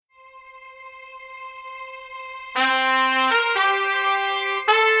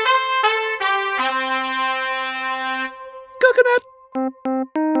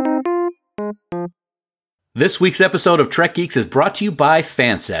This week's episode of Trek Geeks is brought to you by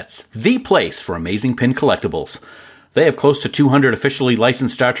Fansets, the place for amazing pin collectibles. They have close to 200 officially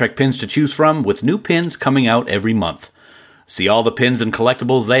licensed Star Trek pins to choose from, with new pins coming out every month. See all the pins and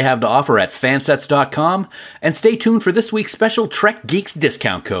collectibles they have to offer at fansets.com, and stay tuned for this week's special Trek Geeks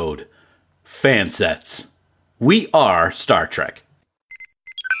discount code. Fansets. We are Star Trek.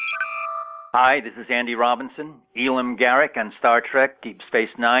 Hi, this is Andy Robinson, Elam Garrick on Star Trek Deep Space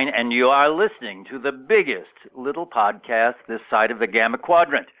Nine, and you are listening to the biggest little podcast this side of the Gamma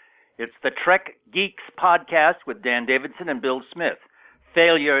Quadrant. It's the Trek Geeks podcast with Dan Davidson and Bill Smith.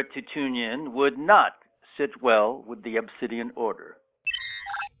 Failure to tune in would not sit well with the Obsidian Order.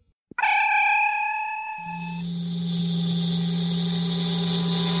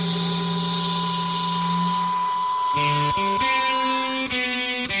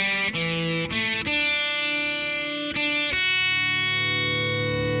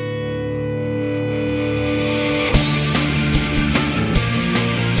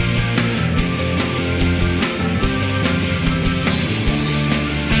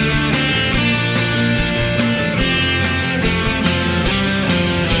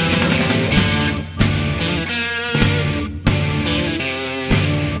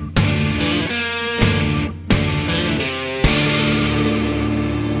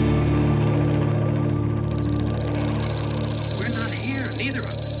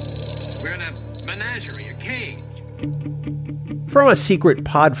 From a secret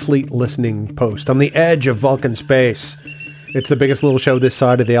Podfleet listening post on the edge of Vulcan space. It's the biggest little show this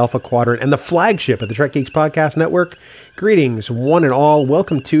side of the Alpha Quadrant and the flagship of the Trek Geeks Podcast Network. Greetings, one and all.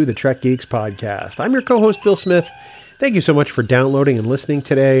 Welcome to the Trek Geeks Podcast. I'm your co-host, Bill Smith. Thank you so much for downloading and listening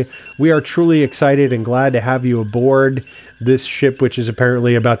today. We are truly excited and glad to have you aboard this ship, which is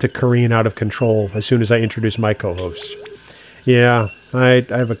apparently about to careen out of control as soon as I introduce my co-host. Yeah, I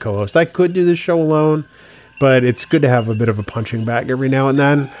have a co-host. I could do this show alone, but it's good to have a bit of a punching bag every now and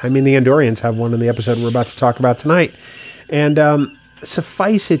then. I mean, the Andorians have one in the episode we're about to talk about tonight. And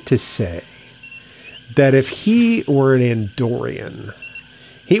suffice it to say that if he were an Andorian,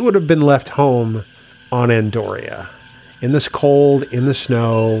 he would have been left home on Andoria, in this cold, in the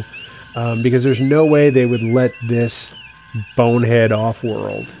snow, because there's no way they would let this bonehead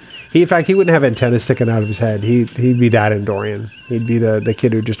off-world. In fact, he wouldn't have antennas sticking out of his head. He'd be that Andorian. He'd be the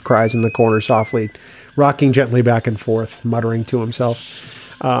kid who just cries in the corner softly, rocking gently back and forth, muttering to himself.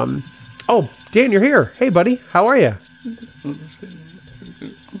 Oh, Dan, you're here. Hey, buddy. How are you?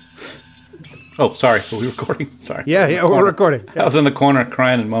 Oh, sorry. Are we recording? Sorry. Yeah, we're recording. Yeah. I was in the corner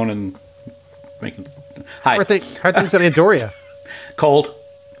crying and moaning. Making. Hi. How are things in Andoria? Cold.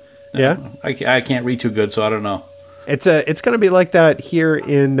 Yeah? I can't read too good, so I don't know. It's going to be like that here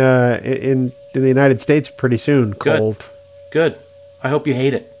in the United States pretty soon. Cold. Good. I hope you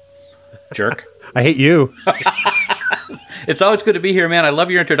hate it, jerk. I hate you. It's always good to be here, man. I love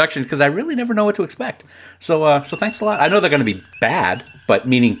your introductions because I really never know what to expect. So thanks a lot. I know they're going to be bad, but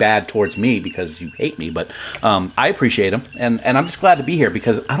meaning bad towards me because you hate me. But I appreciate them, and I'm just glad to be here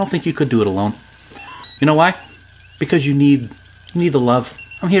because I don't think you could do it alone. You know why? Because you need the love.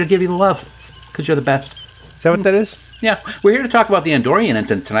 I'm here to give you the love because you're the best. Is that what that is? Yeah, we're here to talk about the Andorian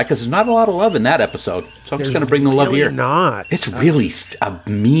incident tonight because there's not a lot of love in that episode. So I'm just going to bring the love here. Not. It's really a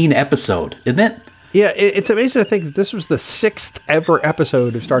mean episode, isn't it? Yeah, it's amazing to think that this was the 6th ever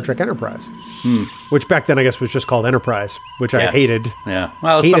episode of Star Trek Enterprise, which back then I guess was just called Enterprise, which I hated. Yeah,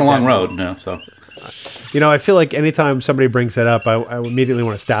 well, it's been a long road, so. I feel like anytime somebody brings that up, I immediately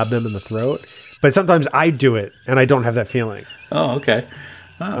want to stab them in the throat. But sometimes I do it, and I don't have that feeling. Oh, okay.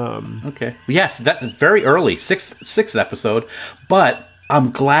 Okay. Yes, that very early, sixth episode, but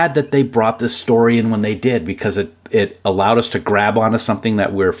I'm glad that they brought this story in when they did because it allowed us to grab onto something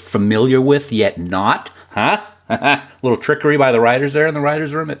that we're familiar with yet not. Huh? Little trickery by the writers there in the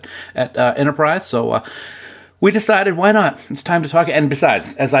writers' room at Enterprise. So we decided, why not? It's time to talk. And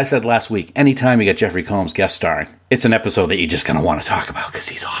besides, as I said last week, anytime you get Jeffrey Combs guest starring, it's an episode that you're just going to want to talk about because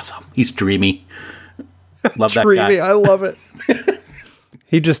he's awesome. He's dreamy. Love that guy. I love it.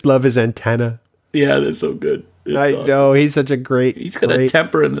 He just loves his antenna. Yeah, that's so good. I know, he's such a great. He's got a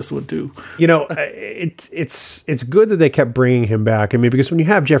temper in this one too. It's good that they kept bringing him back. I mean, because when you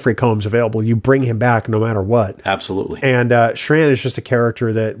have Jeffrey Combs available, you bring him back no matter what. Absolutely. And Shran is just a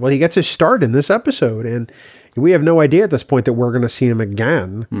character that, well, he gets his start in this episode, and we have no idea at this point that we're going to see him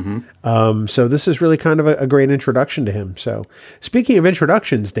again. Mm-hmm. So this is really kind of a great introduction to him. So speaking of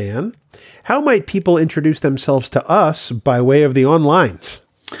introductions, Dan, how might people introduce themselves to us by way of the onlines?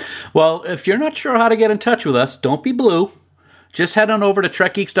 Well, if you're not sure how to get in touch with us, don't be blue. Just head on over to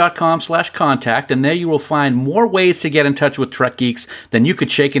trekgeeks.com/contact, and there you will find more ways to get in touch with Trek Geeks than you could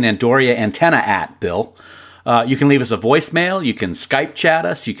shake an Andoria antenna at, Bill. You can leave us a voicemail. You can Skype chat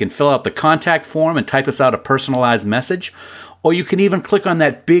us. You can fill out the contact form and type us out a personalized message. Or you can even click on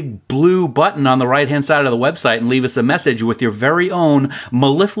that big blue button on the right-hand side of the website and leave us a message with your very own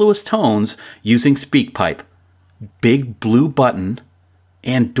mellifluous tones using SpeakPipe. Big blue button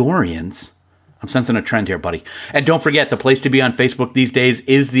and Dorians. I'm sensing a trend here, buddy. And don't forget, the place to be on Facebook these days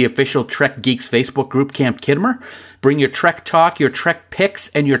is the official Trek Geeks Facebook group, Camp Kittimer. Bring your Trek talk, your Trek pics,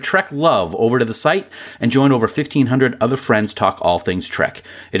 and your Trek love over to the site and join over 1,500 other friends talk all things Trek.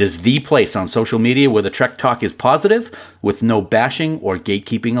 It is the place on social media where the Trek talk is positive, with no bashing or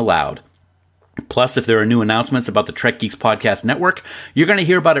gatekeeping allowed. Plus, if there are new announcements about the Trek Geeks Podcast Network, you're going to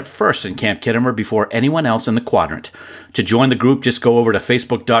hear about it first in Camp Kittimer before anyone else in the quadrant. To join the group, just go over to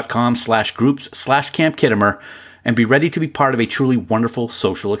facebook.com/groups/Camp Kittimer and be ready to be part of a truly wonderful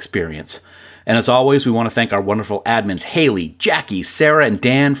social experience. And as always, we want to thank our wonderful admins, Haley, Jackie, Sarah, and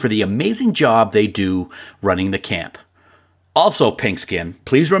Dan, for the amazing job they do running the camp. Also, Pinkskin,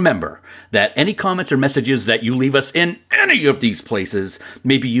 please remember that any comments or messages that you leave us in any of these places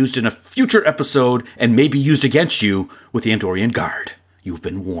may be used in a future episode and may be used against you with the Andorian Guard. You've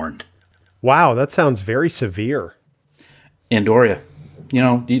been warned. Wow, that sounds very severe. Andoria.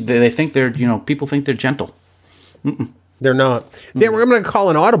 They think they're, people think they're gentle. They're not. Dan, we're going to call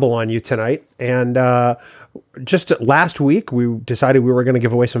an audible on you tonight. And just last week, we decided we were going to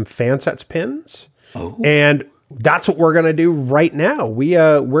give away some Fansets pins. Oh. And that's what we're going to do right now.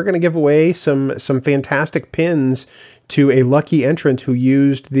 We're going to give away some fantastic pins to a lucky entrant who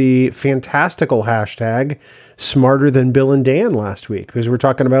used the fantastical hashtag Smarter Than Bill and Dan last week, because we're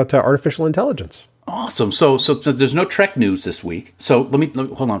talking about artificial intelligence. Awesome. So there's no Trek news this week. So let me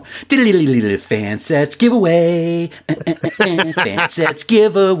hold on. Fansets giveaway. Fansets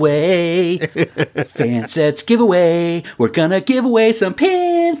giveaway. Fansets giveaway. We're gonna give away some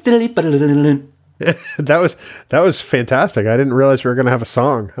pins. That was fantastic. I didn't realize we were going to have a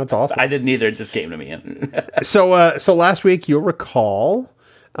song. That's awesome. I didn't either. It just came to me. So last week, you'll recall,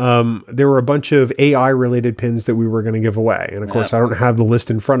 there were a bunch of AI related pins that we were going to give away. And of course, I don't have the list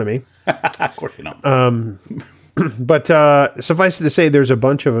in front of me. Of course you don't. But suffice it to say, there's a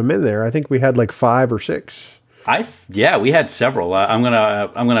bunch of them in there. I think we had like 5 or 6. We had several. I'm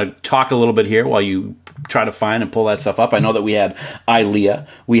gonna talk a little bit here while you try to find and pull that stuff up. I know that we had Ilea,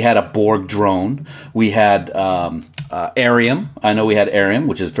 we had a Borg drone, we had Arium. I know we had Arium,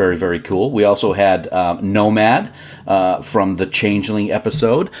 which is very, very cool. We also had Nomad from the Changeling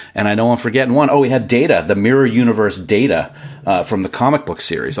episode, and I know I'm forgetting one. Oh, we had Data, the Mirror Universe Data from the comic book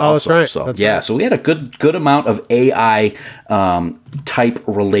series. Also. Oh, that's right. So that's yeah, right. so we had a good amount of AI type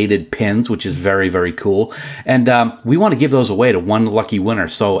related pins, which is very, very cool. And we want to give those away to one lucky winner.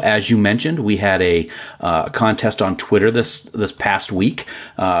 So as you mentioned, we had a contest on Twitter this past week.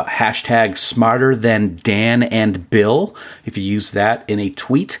 Hashtag Smarter Than Dan and Bill. If you use that in a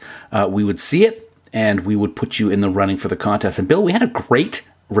tweet, we would see it and we would put you in the running for the contest. And Bill, we had a great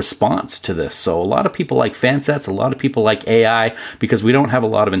response to this. So a lot of people like Fansets, a lot of people like AI, because we don't have a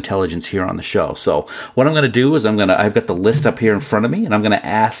lot of intelligence here on the show. So what I'm going to do is I've got the list up here in front of me, and I'm going to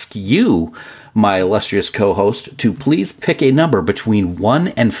ask you, my illustrious co-host, to please pick a number between 1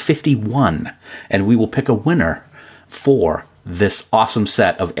 and 51, and we will pick a winner for this awesome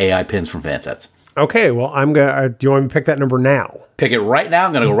set of AI pins from Fansets. Okay, well, do you want me to pick that number now? Pick it right now.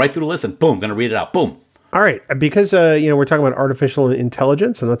 I'm going to go right through the list and boom, going to read it out. Boom. All right, because we're talking about artificial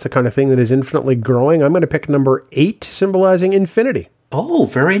intelligence, and that's the kind of thing that is infinitely growing. I'm going to pick number 8, symbolizing infinity. Oh,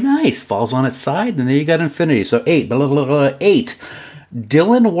 very nice. Falls on its side, and there you got infinity. So 8, blah, blah, blah, blah, 8.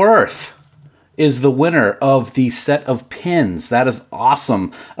 Dylan Worth is the winner of the set of pins. That is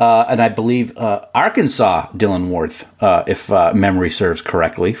awesome. And I believe Arkansas Dylan Worth, if memory serves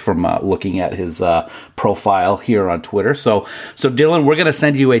correctly from looking at his profile here on Twitter. So Dylan, we're going to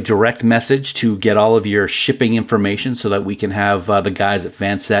send you a direct message to get all of your shipping information so that we can have the guys at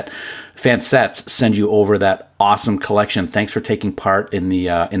Fansets send you over that awesome collection. Thanks for taking part in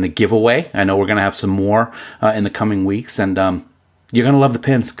the giveaway. I know we're going to have some more in the coming weeks, and you're going to love the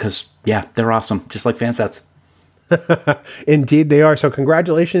pins because, yeah, they're awesome, just like Fansets. Indeed, they are. So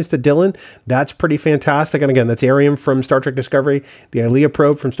congratulations to Dylan. That's pretty fantastic. And again, that's Arium from Star Trek Discovery, the Ilea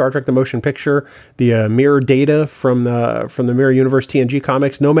probe from Star Trek The Motion Picture, the Mirror Data from the Mirror Universe TNG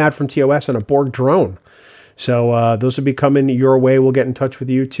Comics, Nomad from TOS, and a Borg drone. So those will be coming your way. We'll get in touch with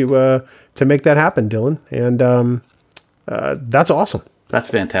you to make that happen, Dylan. And that's awesome. That's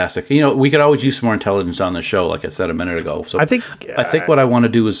fantastic. We could always use some more intelligence on the show, like I said a minute ago. So I think what I want to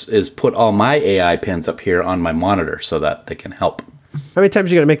do is put all my AI pins up here on my monitor so that they can help. How many times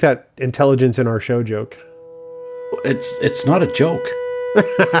are you going to make that intelligence in our show joke? It's not a joke.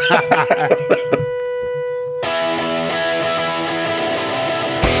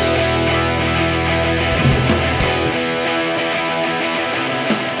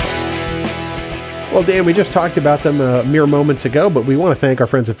 Well, Dan, we just talked about them mere moments ago, but we want to thank our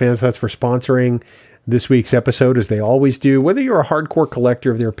friends at Fansets for sponsoring this week's episode, as they always do. Whether you're a hardcore collector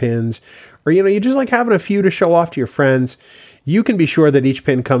of their pins, or you just like having a few to show off to your friends, you can be sure that each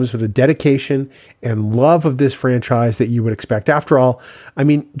pin comes with a dedication and love of this franchise that you would expect. After all, I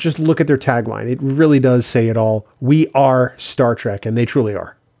mean, just look at their tagline. It really does say it all. We are Star Trek, and they truly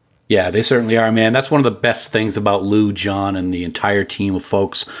are. Yeah, they certainly are, man. That's one of the best things about Lou, John, and the entire team of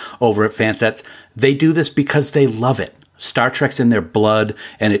folks over at Fansets. They do this because they love it. Star Trek's in their blood,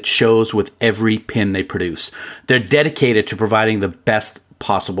 and it shows with every pin they produce. They're dedicated to providing the best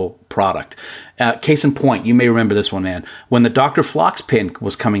possible product. Case in point, you may remember this one, man. When the Dr. Phlox pin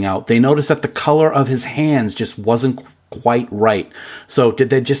was coming out, they noticed that the color of his hands just wasn't quite right. So did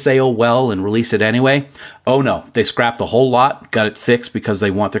they just say, oh well, and release it anyway? Oh no, they scrapped the whole lot, got it fixed because they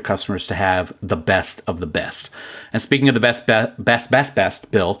want their customers to have the best of the best. And speaking of the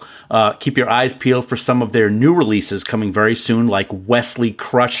best, Bill, keep your eyes peeled for some of their new releases coming very soon, like Wesley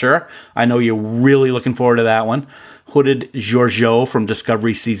Crusher. I know you're really looking forward to that one. Hooded Georgiou from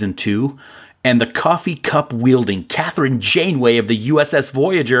Discovery Season 2. And the coffee cup wielding Catherine Janeway of the USS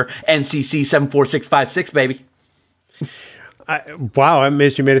Voyager, NCC 74656, baby. Wow, I'm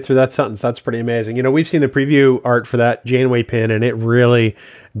amazed you made it through that sentence. That's pretty amazing. We've seen the preview art for that Janeway pin, and it really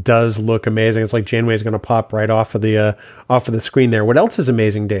does look amazing. It's like Janeway's going to pop right off of the screen there. What else is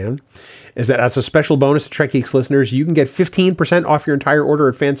amazing, Dan, is that as a special bonus to Trek Geeks listeners, you can get 15% off your entire order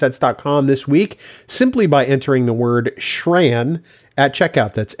at fansets.com this week simply by entering the word Shran at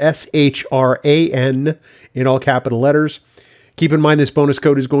checkout. That's SHRAN in all capital letters. Keep in mind this bonus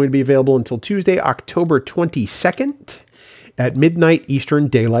code is going to be available until Tuesday, October 22nd at midnight Eastern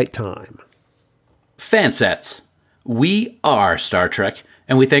Daylight Time. Fansets. We are Star Trek,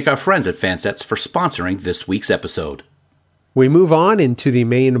 and we thank our friends at Fansets for sponsoring this week's episode. We move on into the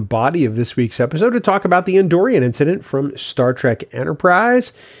main body of this week's episode to talk about the Andorian incident from Star Trek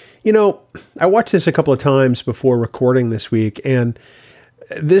Enterprise. I watched this a couple of times before recording this week, and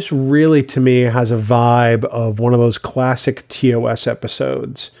this really, to me, has a vibe of one of those classic TOS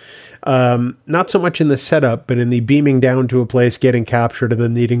episodes. Not so much in the setup, but in the beaming down to a place, getting captured, and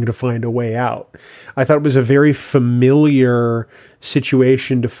then needing to find a way out. I thought it was a very familiar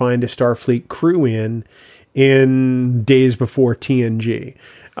situation to find a Starfleet crew in days before TNG.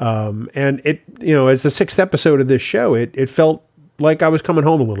 And it, as the sixth episode of this show, it felt like I was coming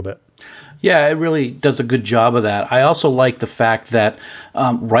home a little bit. Yeah, it really does a good job of that. I also like the fact that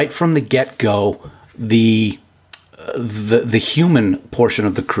right from the get-go, the human portion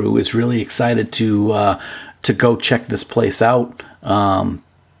of the crew is really excited to go check this place out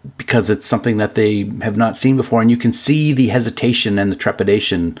because it's something that they have not seen before, and you can see the hesitation and the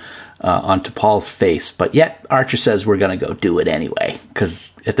trepidation on T'Pol's face. But yet Archer says we're going to go do it anyway,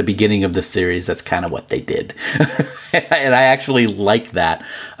 because at the beginning of the series, that's kind of what they did. And I actually like that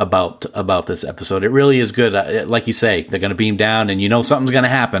about this episode. It really is good. Like you say, they're going to beam down, and something's going to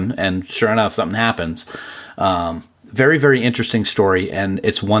happen, and sure enough, something happens. Very, very interesting story, and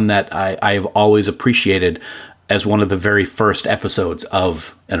it's one that I've always appreciated as one of the very first episodes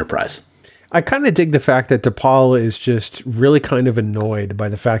of Enterprise. I kind of dig the fact that T'Pol is just really kind of annoyed by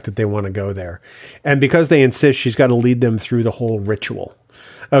the fact that they want to go there. And because they insist, she's got to lead them through the whole ritual.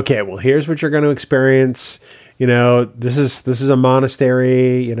 Okay, well, here's what you're going to experience. This is a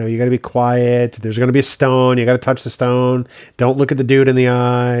monastery. You got to be quiet. There's going to be a stone. You got to touch the stone. Don't look at the dude in the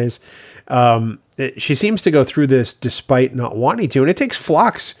eyes. She seems to go through this despite not wanting to. And it takes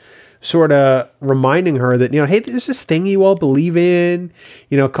Phlox sort of reminding her that, hey, there's this thing you all believe in,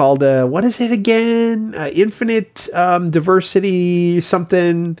 called, what is it again? Infinite diversity,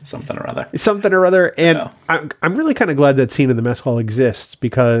 something or other. And yeah. I'm really kind of glad that scene in the mess hall exists,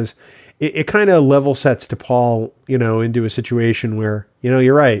 because it kind of level sets T'Pol, into a situation where,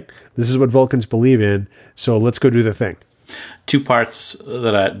 you're right. This is what Vulcans believe in. So let's go do the thing. Two parts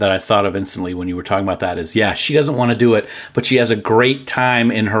that I thought of instantly when you were talking about that is, yeah, she doesn't want to do it, but she has a great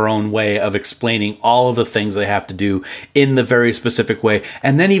time in her own way of explaining all of the things they have to do in the very specific way,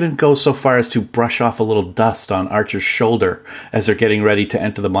 and then even goes so far as to brush off a little dust on Archer's shoulder as they're getting ready to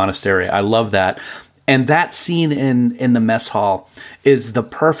enter the monastery. I love that. And that scene in the mess hall is the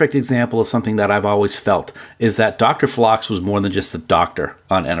perfect example of something that I've always felt, is that Dr. Phlox was more than just the doctor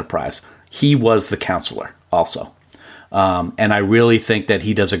on Enterprise. He was the counselor also. And I really think that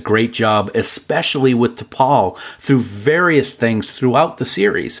he does a great job, especially with T'Pol, through various things throughout the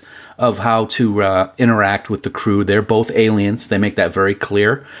series of how to interact with the crew. They're both aliens. They make that very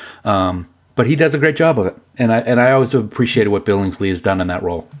clear. But he does a great job of it, and I always appreciated what Billingsley has done in that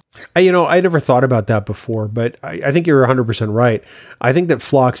role. I never thought about that before, but I think you're 100% right. I think that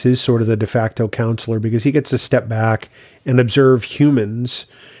Phlox is sort of the de facto counselor because he gets to step back and observe humans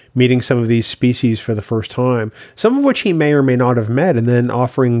meeting some of these species for the first time, some of which he may or may not have met, and then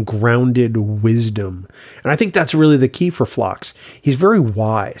offering grounded wisdom. And I think that's really the key for Phlox. He's very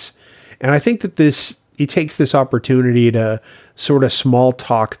wise. And I think that he takes this opportunity to sort of small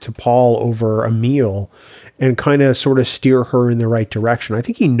talk to T'Pol over a meal and kind of sort of steer her in the right direction. I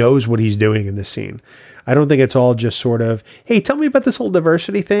think he knows what he's doing in this scene. I don't think it's all just sort of, hey, tell me about this whole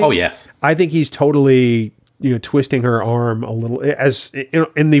diversity thing. Oh, yes. I think he's totally, twisting her arm a little, as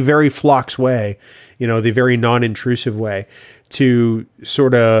in the very Phlox way, the very non-intrusive way, to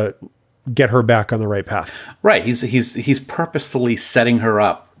sort of get her back on the right path. Right. He's purposefully setting her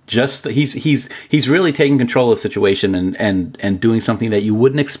up. Just he's really taking control of the situation and doing something that you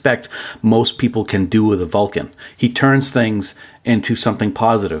wouldn't expect most people can do with a Vulcan. He turns things into something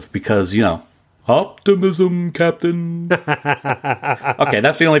positive because, optimism, Captain. Okay,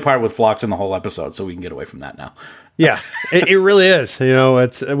 that's the only part with Phlox in the whole episode, so we can get away from that now. Yeah, it really is.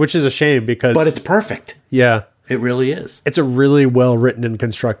 Which is a shame because... But it's perfect. Yeah. It really is. It's a really well-written and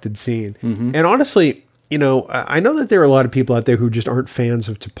constructed scene. Mm-hmm. And honestly... I know that there are a lot of people out there who just aren't fans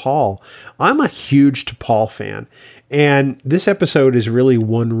of T'Pol. I'm a huge T'Pol fan. And this episode is really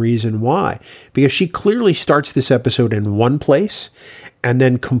one reason why. Because she clearly starts this episode in one place and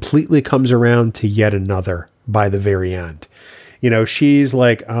then completely comes around to yet another by the very end. She's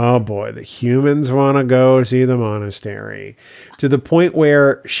like, oh boy, the humans want to go see the monastery. To the point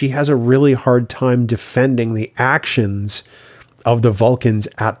where she has a really hard time defending the actions of the Vulcans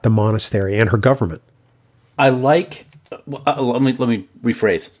at the monastery and her government. Let me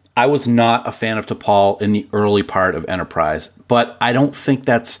rephrase. I was not a fan of T'Pol in the early part of Enterprise, but I don't think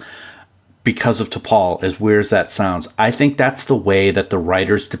that's because of T'Pol, as weird as that sounds. I think that's the way that the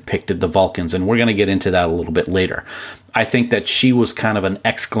writers depicted the Vulcans, and we're going to get into that a little bit later. I think that she was kind of an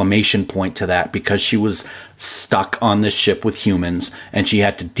exclamation point to that because she was stuck on this ship with humans, and she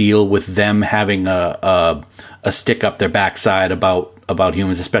had to deal with them having a stick up their backside about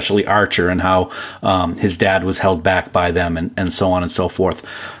humans, especially Archer, and how his dad was held back by them, and so on and so forth.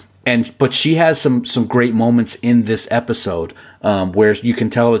 But she has some great moments in this episode where you can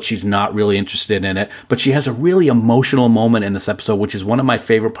tell that she's not really interested in it, but she has a really emotional moment in this episode, which is one of my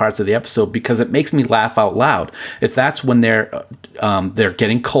favorite parts of the episode because it makes me laugh out loud. That's when they're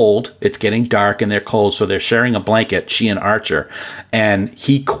getting cold, it's getting dark and they're cold, so they're sharing a blanket, she and Archer, and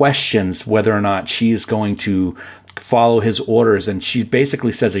he questions whether or not she is going to follow his orders, and she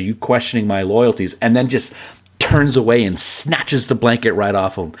basically says, "Are you questioning my loyalties?" and then just turns away and snatches the blanket right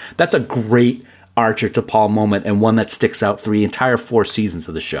off him. That's a great Archer T'Pol moment, and one that sticks out through the entire 4 seasons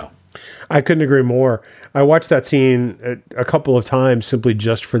of the show. I couldn't agree more. I watched that scene a couple of times simply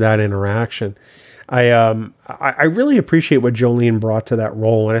just for that interaction. I really appreciate what Jolene brought to that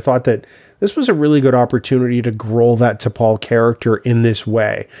role, and I thought that this was a really good opportunity to grow that T'Pol character in this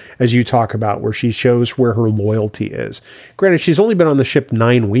way, as you talk about, where she shows where her loyalty is. Granted, she's only been on the ship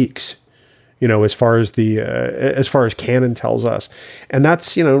 9 weeks, as far as canon tells us, and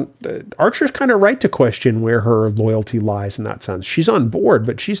that's Archer's kind of right to question where her loyalty lies in that sense. She's on board,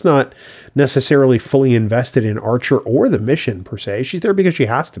 but she's not necessarily fully invested in Archer or the mission per se. She's there because she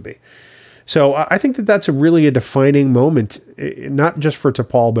has to be. So I think that that's really a defining moment, not just for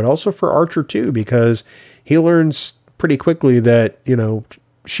T'Pol, but also for Archer too, because he learns pretty quickly that,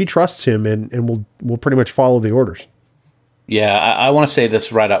 she trusts him and will pretty much follow the orders. Yeah, I want to say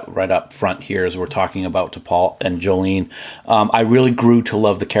this right up front here as we're talking about T'Pol and Jolene. I really grew to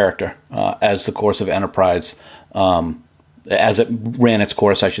love the character as the course of Enterprise, as it ran its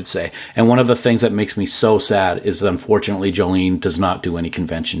course, I should say. And one of the things that makes me so sad is that unfortunately Jolene does not do any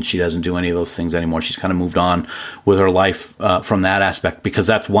conventions. She doesn't do any of those things anymore. She's kind of moved on with her life from that aspect, because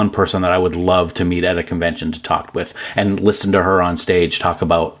that's one person that I would love to meet at a convention to talk with and listen to her on stage talk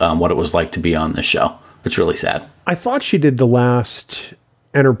about what it was like to be on this show. It's really sad. I thought she did the last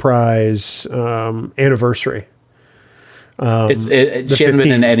Enterprise anniversary. She hasn't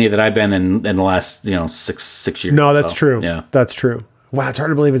been in any that I've been in the last 6 years. No, that's true. Yeah, that's true. Wow, it's hard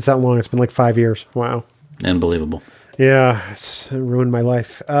to believe it's that long. It's been like 5 years. Wow, unbelievable. Yeah, it ruined my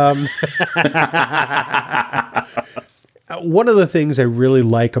life. One of the things I really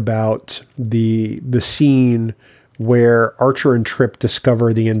like about the scene where Archer and Trip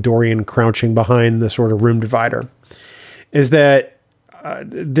discover the Andorian crouching behind the sort of room divider is that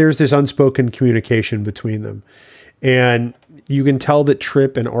there's this unspoken communication between them. And you can tell that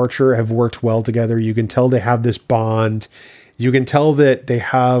Trip and Archer have worked well together. You can tell they have this bond. You can tell that they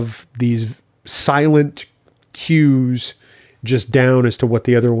have these silent cues just down as to what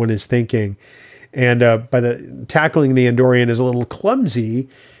the other one is thinking. And by the tackling the Andorian is a little clumsy,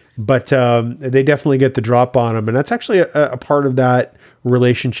 but they definitely get the drop on him. And that's actually a part of that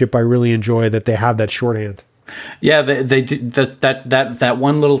relationship I really enjoy, that they have that shorthand. Yeah, they do that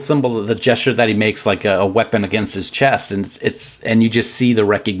one little symbol, the gesture that he makes, like a weapon against his chest, and you just see the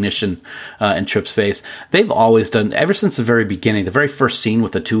recognition in Trip's face. They've always done, ever since the very beginning. The very first scene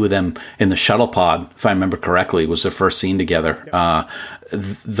with the two of them in the shuttle pod, if I remember correctly, was their first scene together.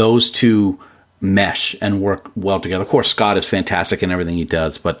 Those two mesh and work well together. Of course, Scott is fantastic in everything he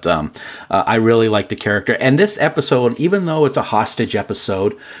does, but I really like the character. And this episode, even though it's a hostage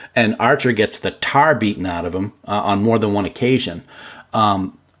episode and Archer gets the tar beaten out of him on more than one occasion,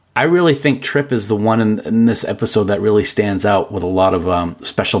 I really think Trip is the one in this episode that really stands out with a lot of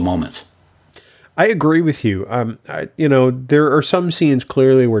special moments. I agree with you. There are some scenes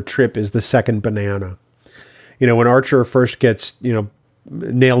clearly where Trip is the second banana. When Archer first gets,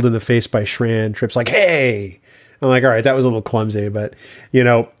 nailed in the face by Shran, Trip's like, hey! I'm like, all right, that was a little clumsy, but,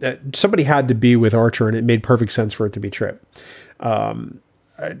 somebody had to be with Archer, and it made perfect sense for it to be Trip.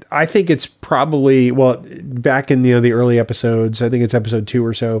 I think it's probably, back in, the early episodes, I think it's episode 2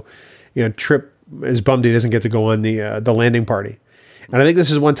 or so, Trip is bummed he doesn't get to go on the landing party. And I think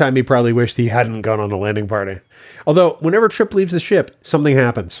this is one time he probably wished he hadn't gone on the landing party. Although, whenever Trip leaves the ship, something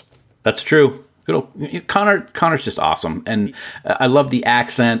happens. That's true. Good old, Connor's just awesome, and I love the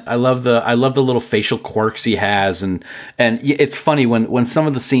accent. I love the little facial quirks he has, and it's funny when some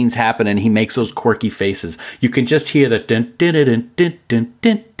of the scenes happen and he makes those quirky faces. You can just hear the dun, dun, dun, dun, dun,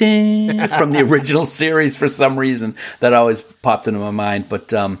 dun, dun, from the original series for some reason. That always pops into my mind. But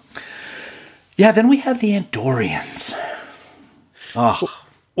then we have the Andorians. Oh,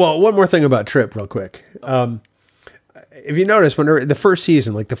 well, one more thing about Trip, real quick. If you notice, when the first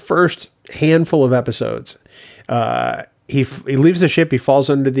season, like the first handful of episodes, he leaves the ship. He falls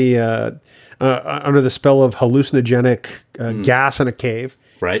under the spell of hallucinogenic gas in a cave.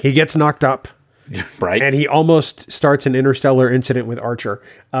 Right. He gets knocked up. Right. And he almost starts an interstellar incident with Archer.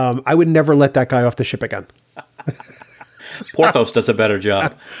 I would never let that guy off the ship again. Porthos does a better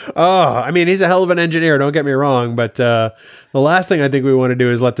job. He's a hell of an engineer, don't get me wrong, but the last thing I think we want to do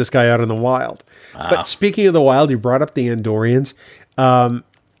is let this guy out in the wild. But speaking of the wild, you brought up the Andorians.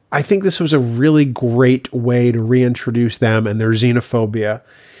 I think this was a really great way to reintroduce them and their xenophobia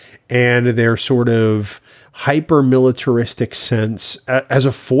and their sort of hyper-militaristic sense as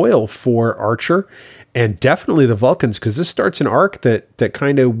a foil for Archer and definitely the Vulcans, because this starts an arc that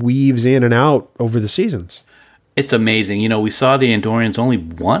kind of weaves in and out over the seasons. It's amazing. We saw the Andorians only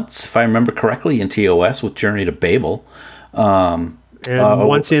once, if I remember correctly, in TOS with Journey to Babel.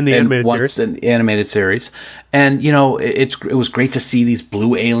 Once in the animated series. And, it was great to see these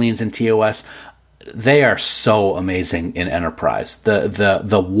blue aliens in TOS. They are so amazing in Enterprise.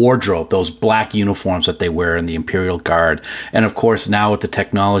 The wardrobe, those black uniforms that they wear in the Imperial Guard, and of course now with the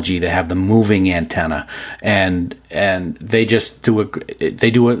technology they have the moving antenna, and they just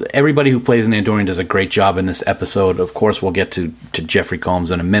everybody who plays an Andorian does a great job in this episode. Of course, we'll get to Jeffrey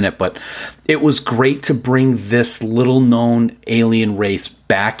Combs in a minute, but it was great to bring this little known alien race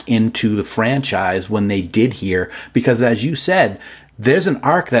back into the franchise when they did here, because as you said, there's an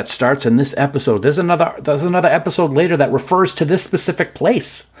arc that starts in this episode. There's another episode later that refers to this specific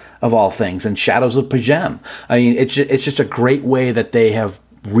place of all things, in Shadows of Pajem. It's just a great way that they have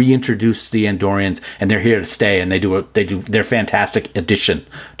reintroduced the Andorians, and they're here to stay, and they're a fantastic addition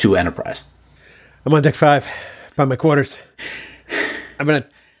to Enterprise. I'm on deck 5 by my quarters. I'm gonna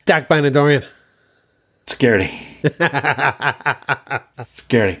attack by an Andorian. Scaredy.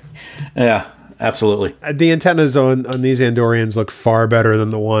 Scaredy. Yeah. Absolutely. The antennas on these Andorians look far better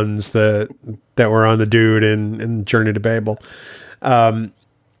than the ones that were on the dude in Journey to Babel. I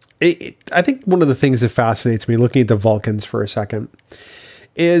think one of the things that fascinates me, looking at the Vulcans for a second,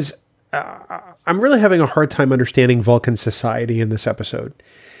 is I'm really having a hard time understanding Vulcan society in this episode,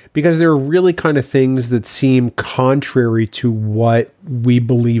 because there are really kind of things that seem contrary to what we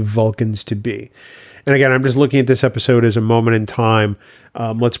believe Vulcans to be. And again, I'm just looking at this episode as a moment in time.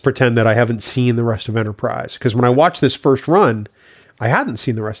 Let's pretend that I haven't seen the rest of Enterprise. Because when I watched this first run, I hadn't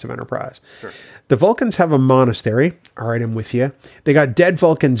seen the rest of Enterprise. Sure. The Vulcans have a monastery. All right, I'm with you. They got dead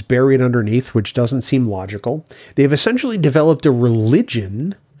Vulcans buried underneath, which doesn't seem logical. They've essentially developed a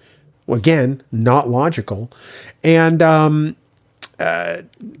religion. Again, not logical. And am I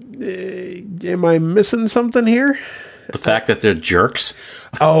missing something here? The fact that they're jerks.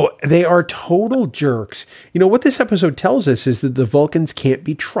 Oh, they are total jerks. What this episode tells us is that the Vulcans can't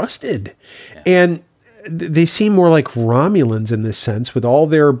be trusted. Yeah. And they seem more like Romulans in this sense, with all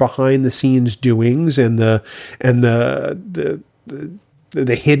their behind the scenes doings and the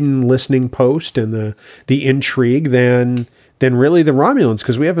hidden listening post and the intrigue than really the Romulans,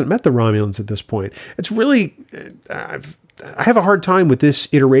 because we haven't met the Romulans at this point. It's really, I have a hard time with this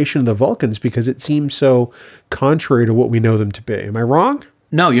iteration of the Vulcans because it seems so contrary to what we know them to be. Am I wrong?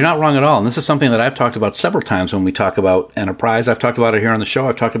 No, you're not wrong at all. And this is something that I've talked about several times when we talk about Enterprise. I've talked about it here on the show.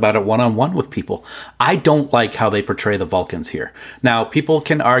 I've talked about it one-on-one with people. I don't like how they portray the Vulcans here. Now, people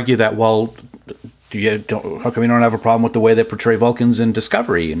can argue that, well, how come you don't have a problem with the way they portray Vulcans in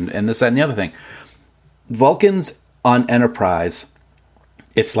Discovery and this, that, and the other thing? Vulcans on Enterprise,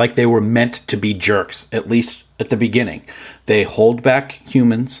 it's like they were meant to be jerks, at least at the beginning. They hold back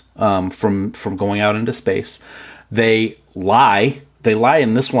humans from going out into space. They lie. They lie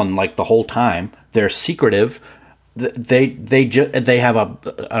in this one like the whole time. They're secretive. They have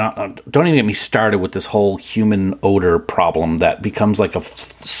don't even get me started with this whole human odor problem that becomes like a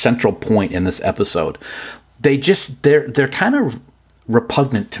central point in this episode. They're kind of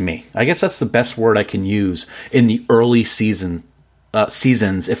repugnant to me. I guess that's the best word I can use in the early seasons,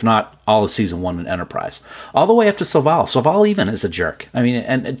 if not all of season 1 in Enterprise, all the way up to Soval. Soval even is a jerk. I mean,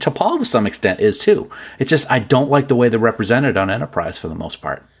 and T'Pol to some extent is too. It's just I don't like the way they're represented on Enterprise for the most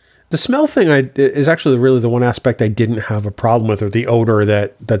part. The smell thing is actually really the one aspect I didn't have a problem with, or the odor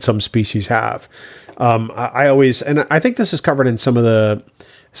that some species have. I always, and I think this is covered in some of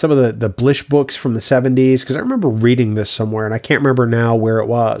the Blish books from the 70s, because I remember reading this somewhere, and I can't remember now where it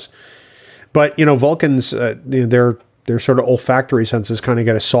was. But Vulcans, their sort of olfactory senses kind of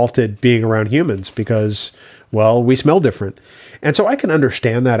get assaulted being around humans because, well, we smell different, and so I can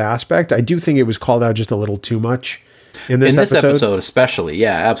understand that aspect. I do think it was called out just a little too much. In this episode especially,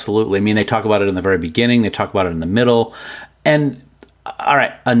 yeah, absolutely. I mean, they talk about it in the very beginning. They talk about it in the middle. And, all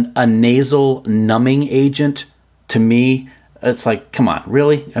right, a nasal numbing agent, to me, it's like, come on,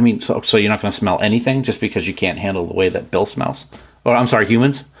 really? I mean, so you're not going to smell anything just because you can't handle the way that Bill smells? Or, I'm sorry,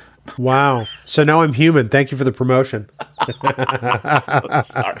 humans? Wow. So now I'm human. Thank you for the promotion. I'm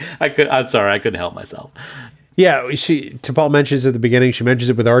sorry. I couldn't help myself. Yeah, T'Pol mentions at the beginning. She mentions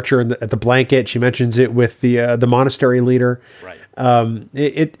it with Archer at the blanket. She mentions it with the monastery leader. Right.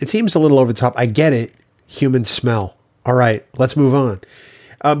 It seems a little over the top. I get it. Human smell. All right, let's move on.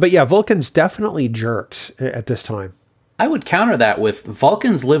 But yeah, Vulcans definitely jerks at this time. I would counter that with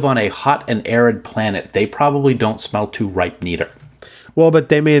Vulcans live on a hot and arid planet. They probably don't smell too ripe neither. Well, but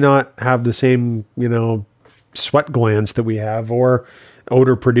they may not have the same, sweat glands that we have, or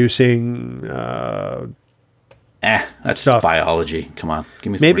odor producing. That's stuff. Biology. Come on,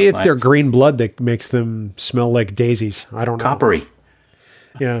 give me some Maybe it's science. their green blood that makes them smell like daisies. I don't know. Coppery.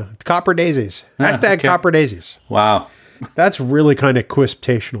 Yeah, it's copper daisies. Hashtag okay. Copper daisies. Wow. That's really kind of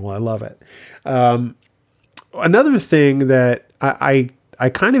quiztational. I love it. Another thing that I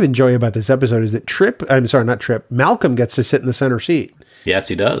kind of enjoy about this episode is that Malcolm gets to sit in the center seat. Yes,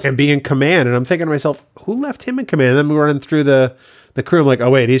 he does. And be in command. And I'm thinking to myself, who left him in command? And then we're running through the crew. I'm like,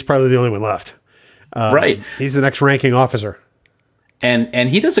 oh, wait, he's probably the only one left. Right. He's the next ranking officer. And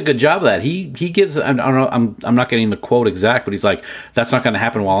he does a good job of that. He gives, I don't know, I'm not getting the quote exact, but he's like, that's not going to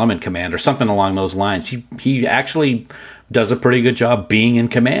happen while I'm in command, or something along those lines. He actually does a pretty good job being in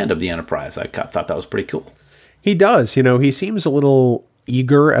command of the Enterprise. I thought that was pretty cool. He does. He seems a little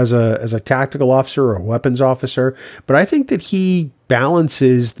eager as a tactical officer or a weapons officer, but I think that he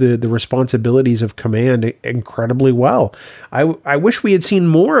balances the responsibilities of command incredibly well. I wish we had seen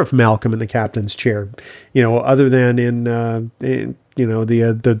more of Malcolm in the captain's chair, other than in the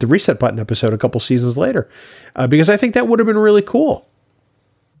Reset Button episode a couple seasons later, because I think that would have been really cool.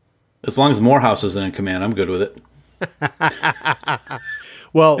 As long as Morehouse isn't in command, I'm good with it.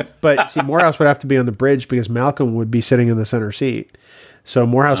 Well, but see, Morehouse would have to be on the bridge because Malcolm would be sitting in the center seat. So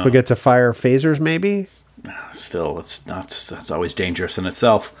Morehouse would get to fire phasers, maybe? Still, that's always dangerous in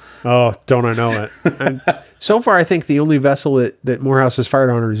itself. Oh, don't I know it. And so far, I think the only vessel that Morehouse has fired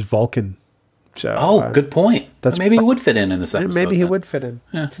on is Vulcan. So, good point. Maybe he would fit in this episode. Maybe he would fit in.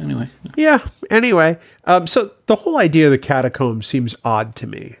 Yeah, anyway. Yeah, anyway. So the whole idea of the catacombs seems odd to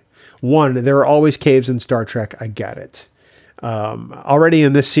me. One, there are always caves in Star Trek. I get it. Already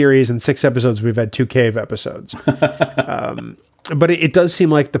in this series, in 6 episodes, we've had 2 cave episodes. But it does seem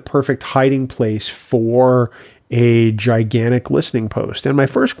like the perfect hiding place for a gigantic listening post. And my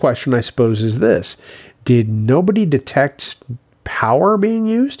first question, I suppose, is this. Did nobody detect power being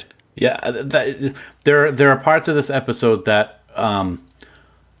used? Yeah, there are parts of this episode that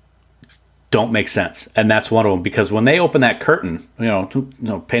don't make sense. And that's one of them. Because when they open that curtain,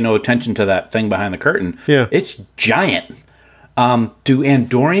 pay no attention to that thing behind the curtain. Yeah. It's giant. Do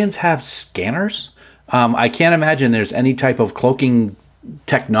Andorians have scanners? I can't imagine there's any type of cloaking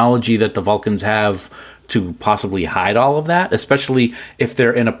technology that the Vulcans have to possibly hide all of that, especially if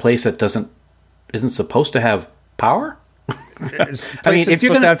they're in a place that isn't supposed to have power. I mean, if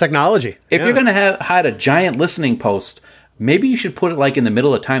you're going to have technology, you're going to hide a giant listening post, maybe you should put it like in the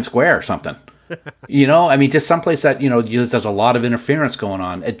middle of Times Square or something. I mean, just someplace that there's a lot of interference going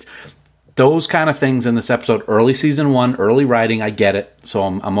on. Those kind of things in this episode, early season 1, early writing, I get it. So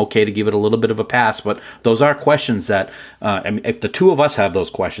I'm okay to give it a little bit of a pass. But those are questions that, if the two of us have those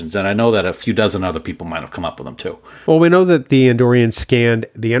questions, then I know that a few dozen other people might have come up with them too. Well, we know that the Andorians scanned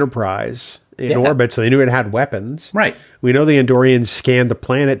the Enterprise in orbit, so they knew it had weapons. Right. We know the Andorians scanned the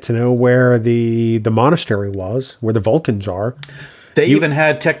planet to know where the monastery was, where the Vulcans are. They even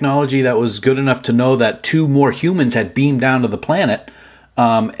had technology that was good enough to know that 2 more humans had beamed down to the planet.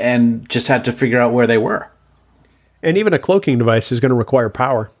 And just had to figure out where they were. And even a cloaking device is going to require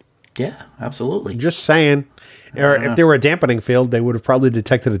power. Yeah, absolutely. Just saying. Or if there were a dampening field, they would have probably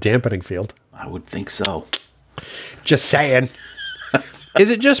detected a dampening field. I would think so. Just saying.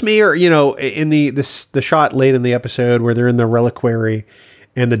 Is it just me, or in the shot late in the episode where they're in the reliquary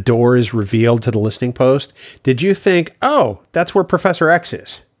and the door is revealed to the listening post? Did you think, oh, that's where Professor X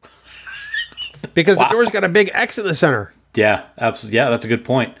is? Because the door's got a big X in the center. Yeah, absolutely. Yeah, that's a good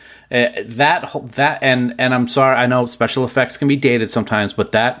point. That and I'm sorry, I know special effects can be dated sometimes,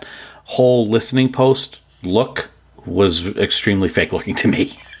 but that whole listening post look was extremely fake looking to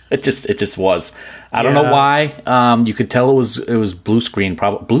me. It just was. I don't know why. You could tell it was blue screen,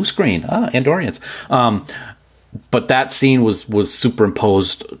 probably blue screen. Andorians. But that scene was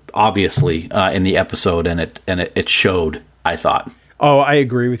superimposed, obviously, in the episode, and it showed, I thought. Oh, I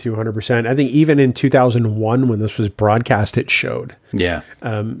agree with you 100%. I think even in 2001, when this was broadcast, it showed. Yeah.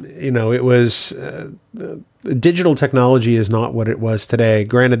 It was... digital technology is not what it was today.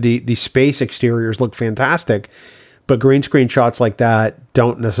 Granted, the space exteriors look fantastic, but green screen shots like that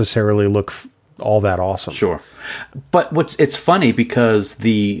don't necessarily look all that awesome. Sure. But it's funny because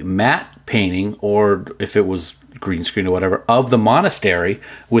the matte painting, or if it was green screen or whatever, of the monastery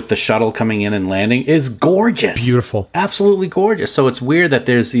with the shuttle coming in and landing is gorgeous. Beautiful. Absolutely gorgeous. So it's weird that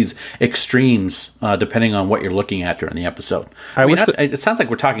there's these extremes depending on what you're looking at during the episode. It sounds like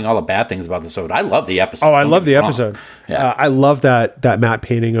we're talking all the bad things about this episode. I love the episode. Oh, I love the episode. Yeah. I love that matte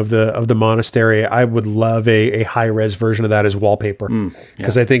painting of the monastery. I would love a high-res version of that as wallpaper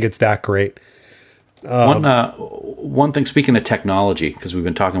because I think it's that great. One thing, speaking of technology, because we've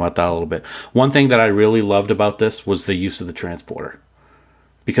been talking about that a little bit, one thing that I really loved about this was the use of the transporter,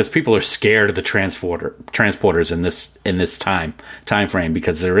 because people are scared of the transporters in this time frame,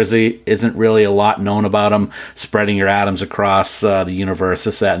 because there isn't really a lot known about them, spreading your atoms across the universe,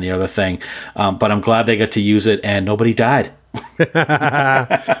 this, that, and the other thing. But I'm glad they got to use it, and nobody died.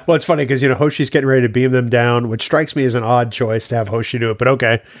 Well, it's funny because Hoshi's getting ready to beam them down, which strikes me as an odd choice to have Hoshi do it, but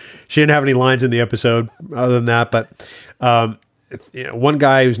okay. She didn't have any lines in the episode other than that, but one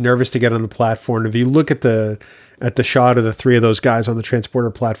guy who's nervous to get on the platform, if you look at the shot of the 3 of those guys on the transporter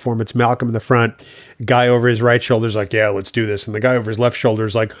platform, it's Malcolm in the front, guy over his right shoulder is like, yeah, let's do this, and the guy over his left shoulder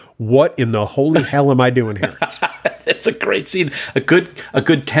is like, what in the holy hell am I doing here? It's a great scene. A good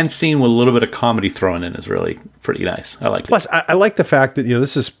tense scene with a little bit of comedy thrown in is really pretty nice. I like it. Plus, I like the fact that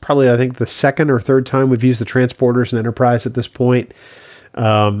this is probably, I think, the second or third time we've used the transporters in Enterprise at this point.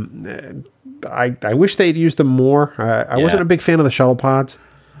 I wish they'd used them more. I wasn't a big fan of the shuttle pods.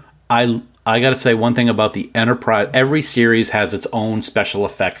 I got to say one thing about the Enterprise. Every series has its own special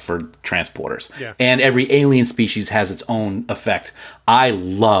effect for transporters. Yeah. And every alien species has its own effect. I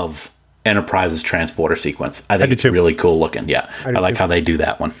love Enterprise's transporter sequence. I think it's really cool looking. Yeah. I like how they do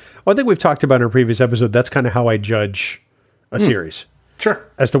that one. Well, I think we've talked about in a previous episode, that's kind of how I judge a series. Sure.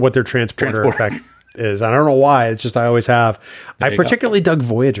 As to what their transporter effect is. I don't know why. It's just I always have. I particularly dug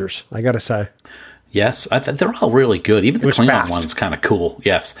Voyagers, I got to say. Yes, they're all really good. Even the Klingon one's kind of cool.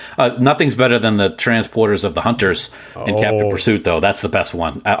 Yes. Nothing's better than the transporters of the Hunters in Captain Pursuit, though. That's the best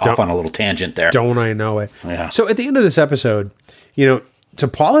one. Off on a little tangent there. Don't I know it? Yeah. So at the end of this episode,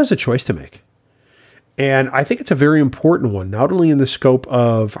 T'Pol has a choice to make. And I think it's a very important one, not only in the scope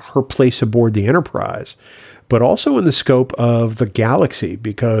of her place aboard the Enterprise, but also in the scope of the galaxy,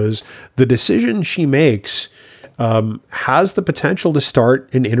 because the decision she makes has the potential to start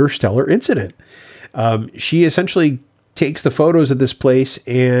an interstellar incident. She essentially takes the photos of this place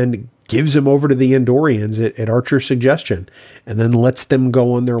and gives them over to the Andorians at Archer's suggestion, and then lets them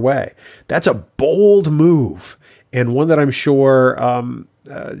go on their way. That's a bold move, and one that I'm sure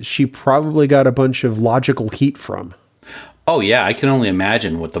she probably got a bunch of logical heat from. Oh, yeah, I can only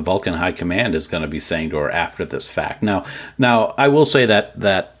imagine what the Vulcan High Command is going to be saying to her after this fact. Now, I will say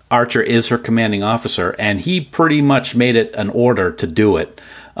that Archer is her commanding officer, and he pretty much made it an order to do it.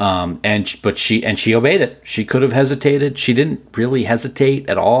 But she obeyed it. She could have hesitated. She didn't really hesitate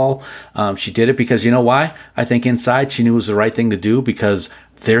at all. She did it because, you know why? I think inside she knew it was the right thing to do, because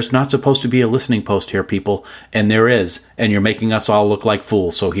there's not supposed to be a listening post here, people, and there is, and you're making us all look like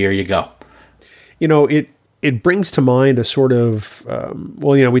fools. So here you go. You know, it brings to mind a sort of,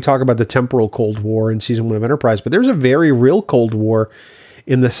 we talk about the temporal Cold War in season 1 of Enterprise, but there's a very real Cold War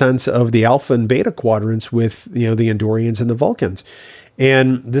in the sense of the Alpha and Beta quadrants with, the Andorians and the Vulcans.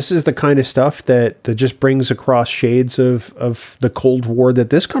 And this is the kind of stuff that just brings across shades of the Cold War that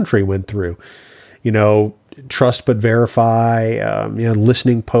this country went through. Trust but verify,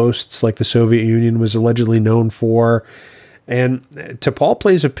 listening posts like the Soviet Union was allegedly known for. And T'Pol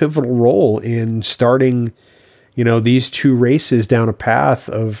plays a pivotal role in starting, these two races down a path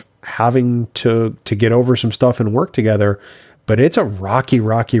of having to get over some stuff and work together. But it's a rocky,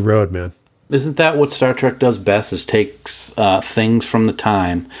 rocky road, man. Isn't that what Star Trek does best, is takes things from the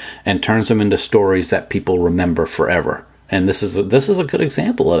time and turns them into stories that people remember forever? And this is a good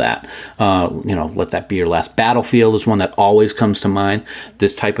example of that. Let That Be Your Last Battlefield is one that always comes to mind.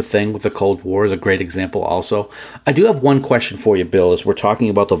 This type of thing with the Cold War is a great example also. I do have one question for you, Bill, as we're talking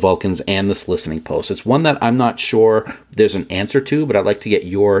about the Vulcans and this listening post. It's one that I'm not sure there's an answer to, but I'd like to get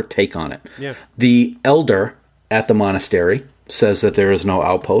your take on it. Yeah. The elder at the monastery says that there is no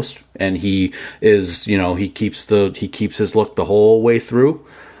outpost, and he is, he keeps his look the whole way through.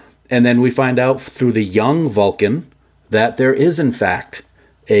 And then we find out through the young Vulcan that there is, in fact,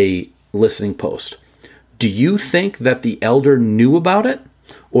 a listening post. Do you think that the elder knew about it?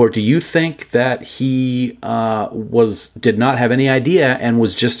 Or do you think that he did not have any idea and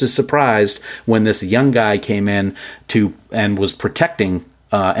was just as surprised when this young guy came in and was protecting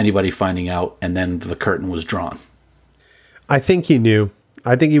anybody finding out, and then the curtain was drawn? I think he knew.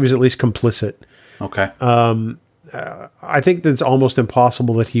 I think he was at least complicit. Okay. I think that it's almost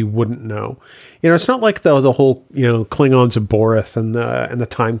impossible that he wouldn't know. It's not like the whole Klingons of Boreth and the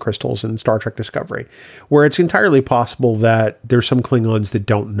time crystals in Star Trek Discovery, where it's entirely possible that there's some Klingons that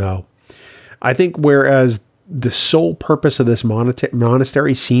don't know. I think whereas the sole purpose of this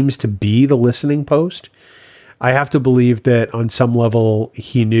monastery seems to be the listening post, I have to believe that on some level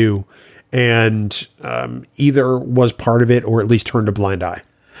he knew, and either was part of it or at least turned a blind eye.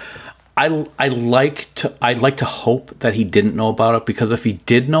 I'd like to hope that he didn't know about it, because if he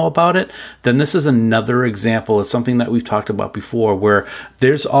did know about it, then this is another example of something that we've talked about before, where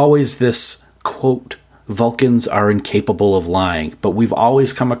there's always this quote, Vulcans are incapable of lying, but we've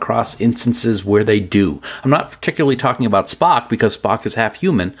always come across instances where they do. I'm not particularly talking about Spock, because Spock is half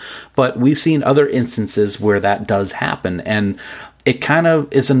human, but we've seen other instances where that does happen, and it kind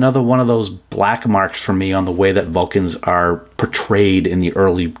of is another one of those black marks for me on the way that Vulcans are portrayed in the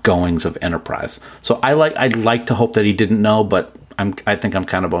early goings of Enterprise. So I'd like to hope that he didn't know, but I think I'm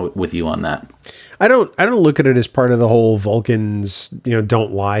kind of with you on that. I don't look at it as part of the whole Vulcans,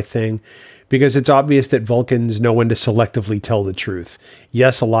 don't lie thing, because it's obvious that Vulcans know when to selectively tell the truth.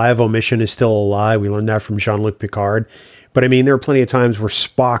 Yes, a lie of omission is still a lie. We learned that from Jean-Luc Picard. But I mean, there are plenty of times where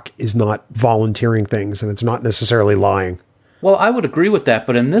Spock is not volunteering things, and it's not necessarily lying. Well, I would agree with that,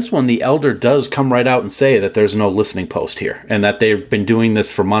 but in this one, the elder does come right out and say that there's no listening post here, and that they've been doing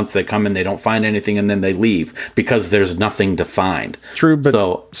this for months. They come in, they don't find anything, and then they leave because there's nothing to find. True, but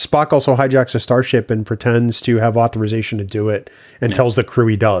Spock also hijacks a starship and pretends to have authorization to do it and tells the crew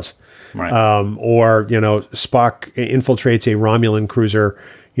he does. Right. Or Spock infiltrates a Romulan cruiser,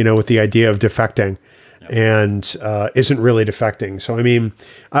 with the idea of defecting. And isn't really defecting. So, I mean,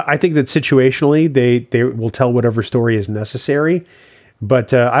 I think that situationally, they will tell whatever story is necessary.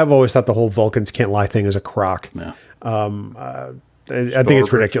 But I've always thought the whole Vulcans can't lie thing is a crock. Yeah. I think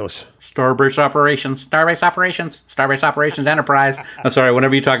it's ridiculous. Starbase Operations, Enterprise. I'm sorry,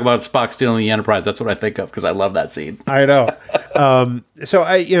 whenever you talk about Spock stealing the Enterprise, that's what I think of, because I love that scene. I know. So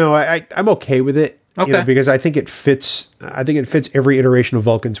I'm okay with it. Okay. Because I think it fits. I think it fits every iteration of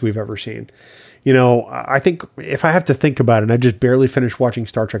Vulcans we've ever seen. I think if I have to think about it, and I just barely finished watching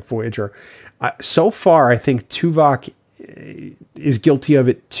Star Trek Voyager, so far I think Tuvok is guilty of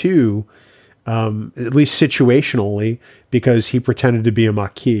it too, at least situationally, because he pretended to be a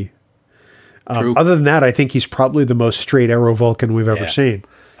Maquis. Other than that, I think he's probably the most straight arrow Vulcan we've ever seen.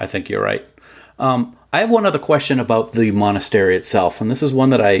 I think you're right. I have one other question about the monastery itself, and this is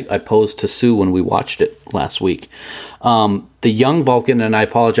one that I posed to Sue when we watched it last week. The young Vulcan, and I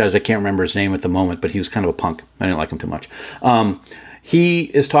apologize, I can't remember his name at the moment, but he was kind of a punk. I didn't like him too much. He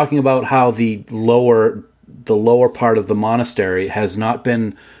is talking about how the lower part of the monastery has not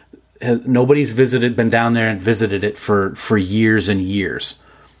been, nobody's been down there and visited it for years and years.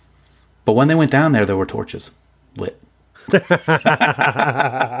 But when they went down there were torches lit.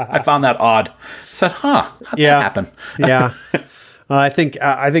 I found that odd. Said, how'd that happen? Yeah. I think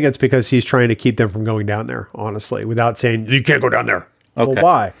it's because he's trying to keep them from going down there, honestly, without saying, you can't go down there. Okay. Well,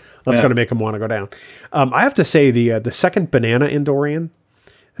 why? That's going to make him want to go down. I have to say, the second banana Andorian,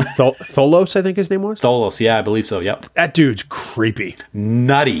 Tholos, I think his name was? Tholos, yeah, I believe so, yep. That dude's creepy.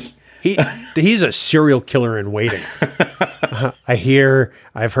 Nutty. He's a serial killer in waiting.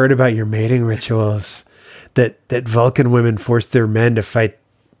 I've heard about your mating rituals, that Vulcan women force their men to fight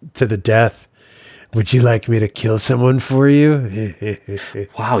to the death. Would you like me to kill someone for you?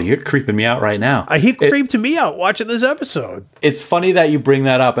 Wow, you're creeping me out right now. He creeped me out watching this episode. It's funny that you bring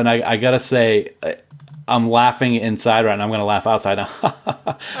that up, and I gotta say, I'm laughing inside right now. I'm going to laugh outside now.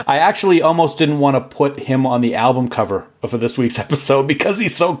 I actually almost didn't want to put him on the album cover for this week's episode because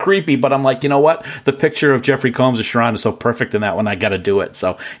he's so creepy. But I'm like, you know what? The picture of Jeffrey Combs as Shran is so perfect in that one. I got to do it.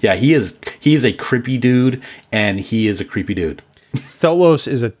 So yeah, he's a creepy dude, and he is a creepy dude. Tholos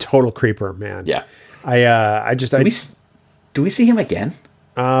is a total creeper, man. Yeah. Do we see him again?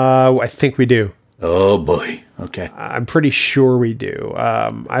 I think we do. Oh boy. Okay. I'm pretty sure we do.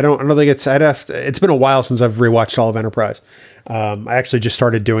 I don't think it's been a while since I've rewatched all of Enterprise. I actually just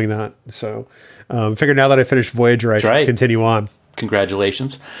started doing that. So, figured now that I finished Voyager, I should continue on.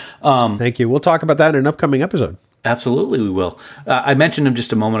 Congratulations. Thank you. We'll talk about that in an upcoming episode. Absolutely. We will. I mentioned him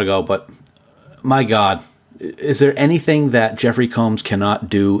just a moment ago, but my God, is there anything that Jeffrey Combs cannot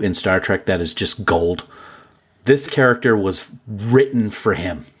do in Star Trek that is just gold? This character was written for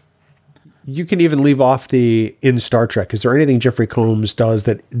him. You can even leave off in Star Trek. Is there anything Jeffrey Combs does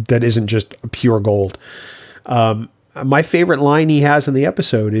that isn't just pure gold? My favorite line he has in the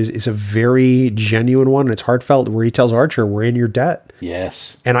episode is a very genuine one, and it's heartfelt, where he tells Archer, we're in your debt.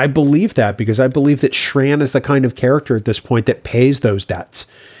 Yes. And I believe that, because I believe that Shran is the kind of character at this point that pays those debts.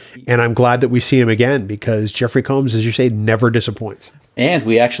 And I'm glad that we see him again, because Jeffrey Combs, as you say, never disappoints. And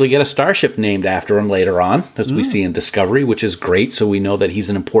we actually get a starship named after him later on, as we see in Discovery, which is great. So we know that he's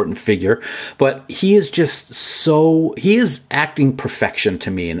an important figure. But he is he is acting perfection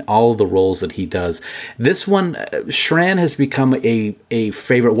to me in all of the roles that he does. This one, Shran has become a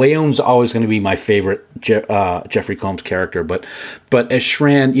favorite. Wayon's always going to be my favorite Jeffrey Combs character. But as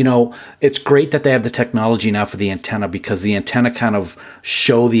Shran, it's great that they have the technology now for the antenna, because the antenna kind of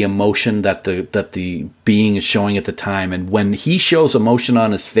show the emotion that the being is showing at the time. And when he shows emotion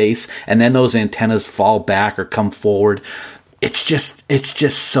on his face, and then those antennas fall back or come forward, it's just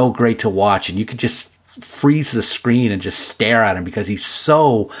so great to watch. And you could just freeze the screen and just stare at him, because he's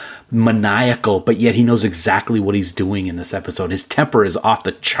so maniacal, but yet he knows exactly what he's doing in this episode. His temper is off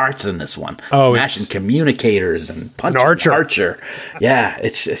the charts in this one. Smashing communicators and punching Archer. Yeah,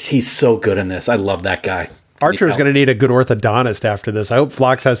 he's so good in this. I love that guy. Archer is going to need a good orthodontist after this. I hope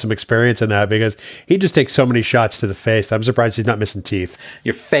Phlox has some experience in that, because he just takes so many shots to the face. I'm surprised he's not missing teeth.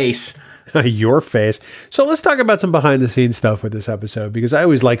 Your face. Your face. So let's talk about some behind-the-scenes stuff with this episode, because I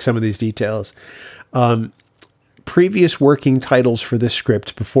always like some of these details. Previous working titles for this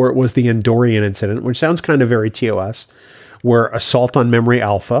script, before it was the Andorian incident, which sounds kind of very TOS, were Assault on Memory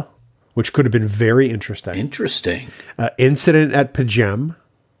Alpha, which could have been very interesting. Incident at Pajem.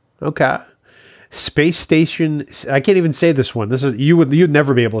 Okay. Space Station, I can't even say this one. You'd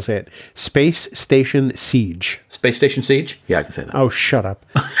never be able to say it. Space Station Siege. Space Station Siege? Yeah, I can say that. Oh, shut up.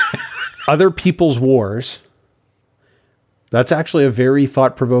 Other People's Wars. That's actually a very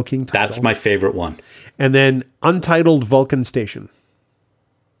thought-provoking title. That's my favorite one. And then Untitled Vulcan Station.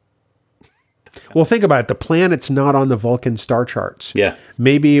 Well, think about it. The planet's not on the Vulcan star charts. Yeah.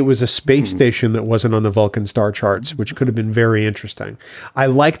 Maybe it was a space station that wasn't on the Vulcan star charts, which could have been very interesting. I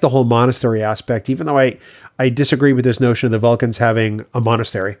like the whole monastery aspect, even though I disagree with this notion of the Vulcans having a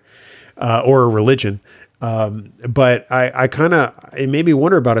monastery or a religion. But it made me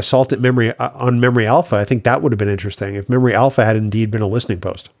wonder about Assault on Memory Alpha. I think that would have been interesting if Memory Alpha had indeed been a listening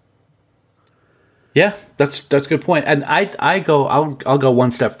post. Yeah, that's a good point. And I'll go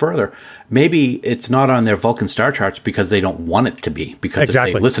one step further. Maybe it's not on their Vulcan star charts because they don't want it to be, because it's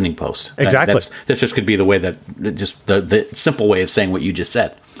a listening post. Exactly. That just could be the way that just the simple way of saying what you just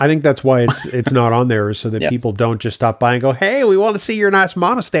said. I think that's why it's not on there, so that people don't just stop by and go, "Hey, we want to see your nice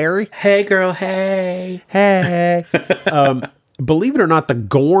monastery." Hey, girl. Hey. Believe it or not, the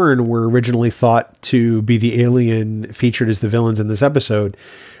Gorn were originally thought to be the alien featured as the villains in this episode.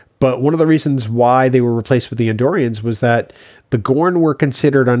 But one of the reasons why they were replaced with the Andorians was that the Gorn were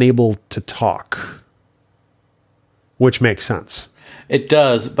considered unable to talk, which makes sense. It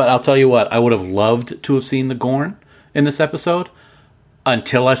does, but I'll tell you what, I would have loved to have seen the Gorn in this episode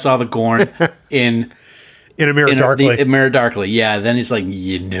until I saw the Gorn in In A Mirror Darkly. In Mirror Darkly, yeah. Then he's like,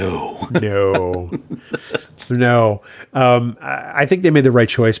 No. No. I think they made the right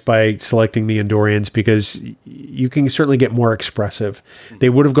choice by selecting the Andorians because you can certainly get more expressive. They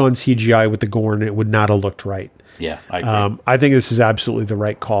would have gone CGI with the Gorn and it would not have looked right. Yeah, I agree. I think this is absolutely the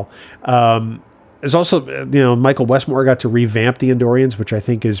right call. There's also, Michael Westmore got to revamp the Andorians, which I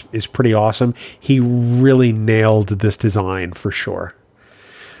think is pretty awesome. He really nailed this design for sure.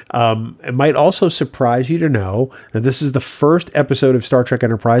 It might also surprise you to know that this is the first episode of Star Trek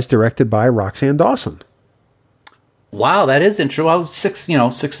Enterprise directed by Roxann Dawson. Wow, that is interesting. Well,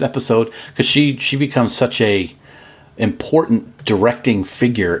 sixth episode, because she becomes such a important directing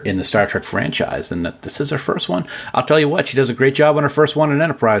figure in the Star Trek franchise, and that this is her first one. I'll tell you what, she does a great job on her first one in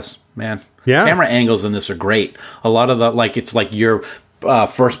Enterprise, man. Yeah. Camera angles in this are great. A lot of the, it's like your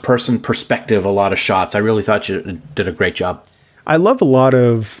first person perspective, a lot of shots. I really thought she did a great job. I love a lot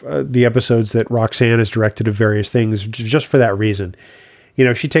of the episodes that Roxann has directed of various things just for that reason.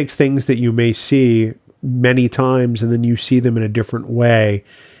 She takes things that you may see many times and then you see them in a different way.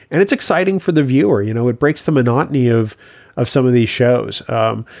 And it's exciting for the viewer. It breaks the monotony of some of these shows.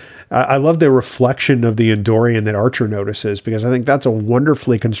 I love the reflection of the Andorian that Archer notices because I think that's a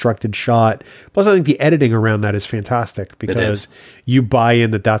wonderfully constructed shot. Plus, I think the editing around that is fantastic because you buy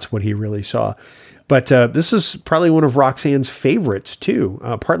in that that's what he really saw. But this is probably one of Roxann's favorites, too,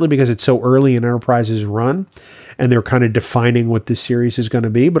 partly because it's so early in Enterprise's run, and they're kind of defining what this series is going to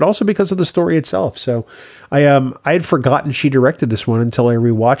be, but also because of the story itself. So I had forgotten she directed this one until I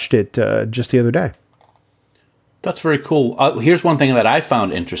rewatched it just the other day. That's very cool. Here's one thing that I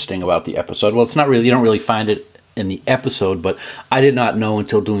found interesting about the episode. Well, it's not really, you don't really find it in the episode, but I did not know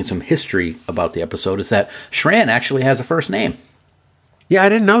until doing some history about the episode, is that Shran actually has a first name. Yeah, I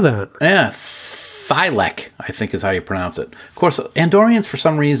didn't know that. Yeah, Thylek, I think is how you pronounce it. Of course, Andorians, for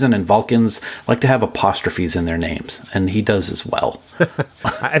some reason, and Vulcans like to have apostrophes in their names, and he does as well.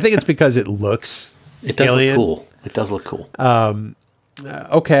 I think it's because it looks It does alien. look cool. It does look cool.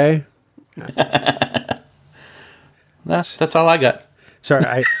 Okay. That's all I got.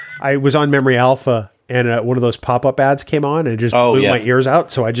 Sorry, I was on Memory Alpha, and one of those pop-up ads came on, and it just blew my ears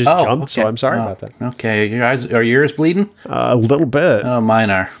out, so I just jumped, so I'm sorry about that. Okay, are your ears bleeding? A little bit. Oh, mine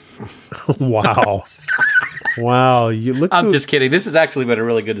are. Wow. Wow. I'm just kidding. This has actually been a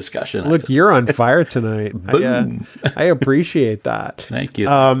really good discussion. Look, you're on fire tonight. Boom. I appreciate that. Thank you.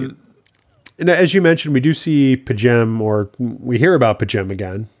 And as you mentioned, we do see Pajem, or we hear about Pajem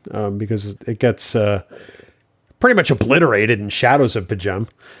again, because it gets pretty much obliterated in Shadows of Pajem,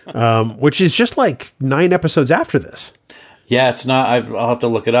 which is just like 9 episodes after this. Yeah, it's not. I'll have to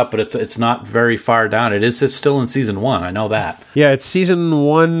look it up, but it's not very far down. It's still in season 1. I know that. Yeah, it's season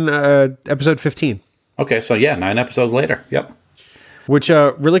 1, episode 15. Okay, so 9 episodes later. Yep. Which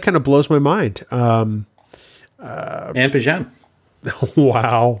really kind of blows my mind. And Pajem.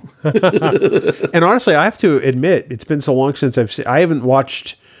 Wow. And honestly, I have to admit, it's been so long since I haven't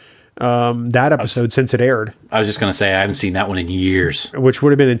watched that episode since it aired. I was just going to say, I haven't seen that one in years. Which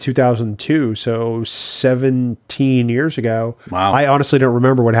would have been in 2002, so 17 years ago. Wow. I honestly don't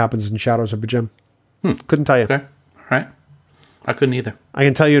remember what happens in Shadows of Pajem. Couldn't tell you. Okay, all right. I couldn't either. I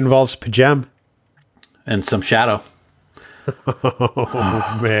can tell you it involves Pajem. And some shadow.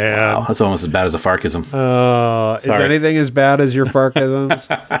 Oh, man. Wow, that's almost as bad as a Farkism. Is anything as bad as your Farkisms?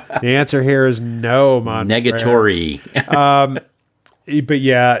 The answer here is no, man. Negatory. But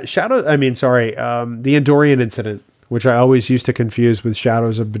yeah, the Andorian incident, which I always used to confuse with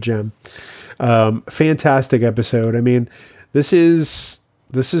Shadows of Pajem. Fantastic episode. I mean, this is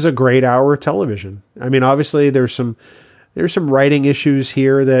a great hour of television. I mean, obviously there's some writing issues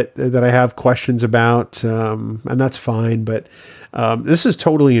here that I have questions about, and that's fine. But this is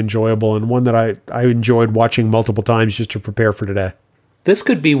totally enjoyable and one that I enjoyed watching multiple times just to prepare for today. This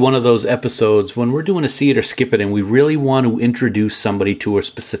could be one of those episodes when we're doing a see it or skip it and we really want to introduce somebody to a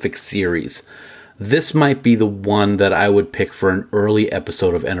specific series. This might be the one that I would pick for an early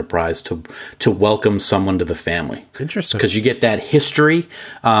episode of Enterprise to welcome someone to the family. Interesting. Because you get that history.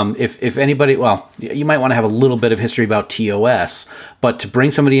 If anybody, well, you might want to have a little bit of history about TOS, but to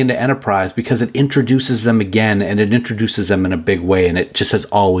bring somebody into Enterprise because it introduces them again and it introduces them in a big way, and it just has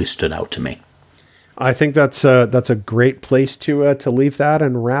always stood out to me. I think that's a great place to leave that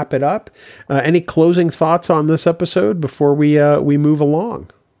and wrap it up. Any closing thoughts on this episode before we move along?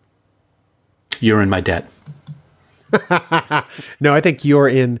 You're in my debt. No, I think you're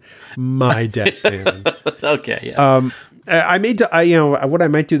in my debt, Dan. Okay, yeah. What I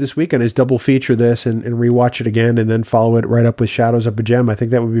might do this weekend is double feature this and rewatch it again and then follow it right up with Shadows of Pajem. I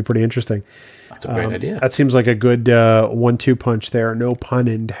think that would be pretty interesting. It's a great idea. That seems like a good 1-2 punch there. No pun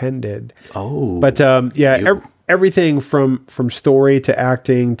intended. Oh. But everything from story to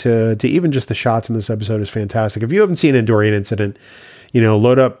acting to even just the shots in this episode is fantastic. If you haven't seen Andorian Incident,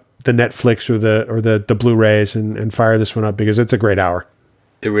 load up the Netflix or the Blu-rays and fire this one up because it's a great hour.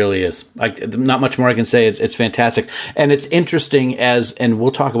 It really is. Not much more I can say. It's fantastic. And it's interesting and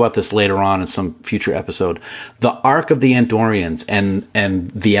we'll talk about this later on in some future episode, the arc of the Andorians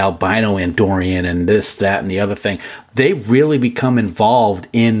and the albino Andorian and this, that, and the other thing, they really become involved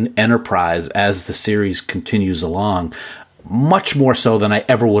in Enterprise as the series continues along, much more so than I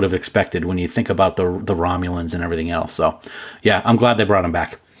ever would have expected when you think about the Romulans and everything else. So, yeah, I'm glad they brought them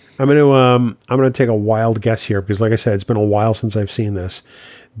back. I'm gonna take a wild guess here because, like I said, it's been a while since I've seen this.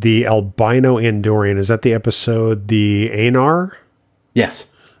 The albino Andorian, is that the episode The Anar? Yes.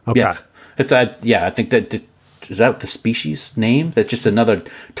 Okay. Yes. It's I think that is that the species name? That's just another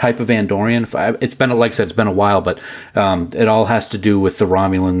type of Andorian. It's been, like I said, it's been a while, but it all has to do with the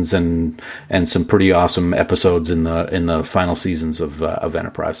Romulans and some pretty awesome episodes in the final seasons of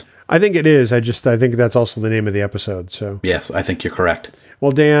Enterprise. I think it is. I think that's also the name of the episode. So yes, I think you're correct.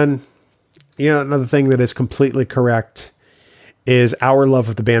 Well, Dan, another thing that is completely correct is our love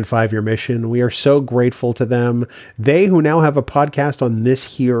of the band 5-Year Mission. We are so grateful to them. They who now have a podcast on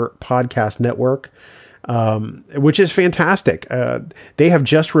this here podcast network, which is fantastic. They have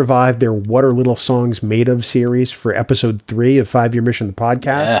just revived their What Are Little Songs Made Of series for episode 3 of 5-Year Mission, the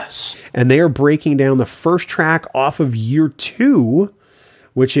podcast. Yes. And they are breaking down the first track off of year 2,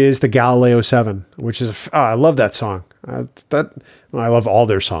 which is the Galileo 7, which is, I love that song. I love all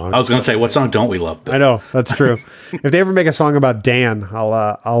their songs. I was going to say, what song don't we love? I know, that's true. If they ever make a song about Dan,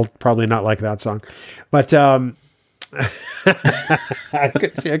 I'll probably not like that song. But I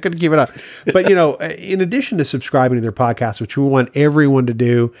couldn't keep it up. But, in addition to subscribing to their podcast, which we want everyone to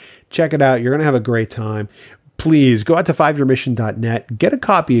do, check it out. You're going to have a great time. Please go out to 5yearmission.net, get a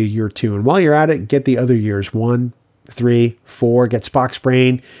copy of year 2. And while you're at it, get the other years 1, 3, 4, get Spock's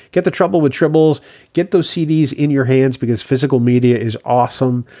Brain, get The Trouble with Tribbles, get those CDs in your hands because physical media is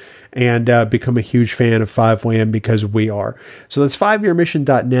awesome, and become a huge fan of 5YM because we are. So that's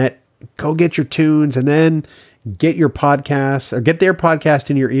 5yearmission.net. Go get your tunes and then get your podcast or get their podcast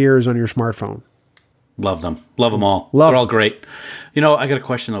in your ears on your smartphone. Love them. Love them all. They're all great. I got a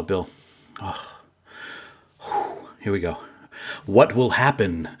question though, Bill. Here we go. What will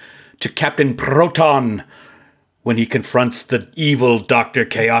happen to Captain Proton when he confronts the evil Dr.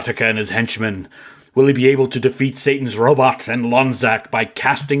 Chaotica and his henchmen? Will he be able to defeat Satan's robot and Lonzak by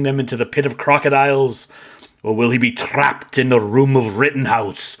casting them into the pit of crocodiles? Or will he be trapped in the room of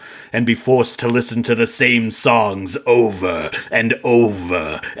Rittenhouse and be forced to listen to the same songs over and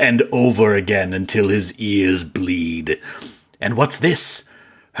over and over again until his ears bleed? And what's this?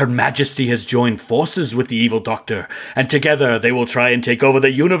 Her Majesty has joined forces with the evil Doctor, and together they will try and take over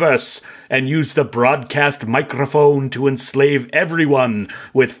the universe and use the broadcast microphone to enslave everyone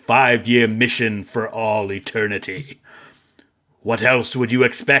with 5-year mission for all eternity. What else would you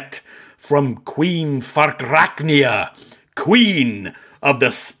expect from Queen Farkrachnia, Queen of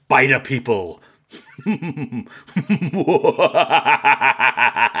the Spider People?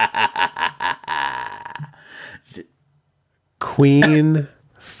 Queen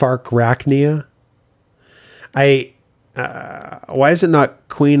Farkrachnia? Why is it not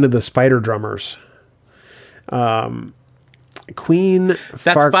Queen of the Spider Drummers? Queen. That's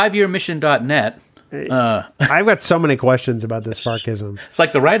 5yearmission.net. I've got so many questions about this Farkism. It's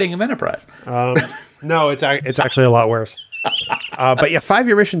like the writing of Enterprise. No, it's actually a lot worse. But yeah,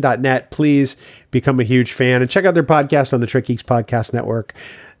 5yearmission.net. Please become a huge fan and check out their podcast on the Trek Geeks Podcast Network,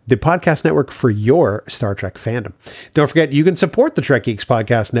 the podcast network for your Star Trek fandom. Don't forget, you can support the Trek Geeks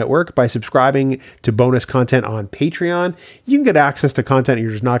Podcast Network by subscribing to bonus content on Patreon. You can get access to content you're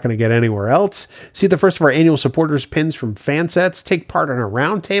just not going to get anywhere else. See the first of our annual supporters pins from Fansets, take part in a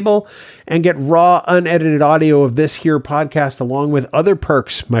roundtable, and get raw, unedited audio of this here podcast along with other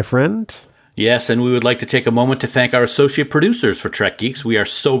perks, my friend. Yes, and we would like to take a moment to thank our associate producers for Trek Geeks. We are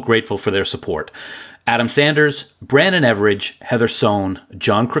so grateful for their support. Adam Sanders, Brandon Everidge, Heather Sohn,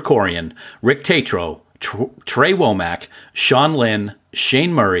 John Krikorian, Rick Tatro, Trey Womack, Sean Lynn,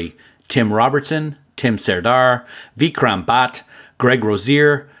 Shane Murray, Tim Robertson, Tim Serdar, Vikram Bhatt, Greg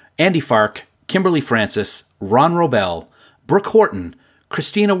Rozier, Andy Fark, Kimberly Francis, Ron Robel, Brooke Horton,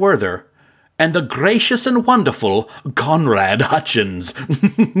 Christina Werther, and the gracious and wonderful Conrad Hutchins.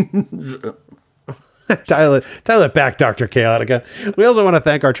 Dial it back, Dr. Chaotica. We also want to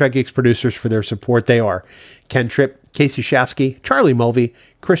thank our Trek Geeks producers for their support. They are Ken Tripp, Casey Shafsky, Charlie Mulvey,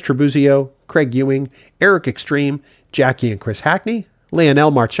 Chris Trebuzio, Craig Ewing, Eric Extreme, Jackie and Chris Hackney,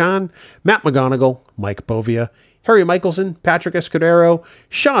 Leonel Marchand, Matt McGonigal, Mike Bovia, Harry Michelson, Patrick Escudero,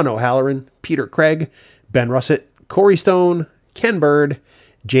 Sean O'Halloran, Peter Craig, Ben Russett, Corey Stone, Ken Bird,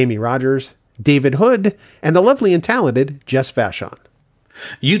 Jamie Rogers, David Hood, and the lovely and talented Jess Vashon.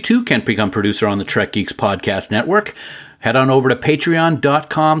 You too can become producer on the Trek Geeks Podcast Network. Head on over to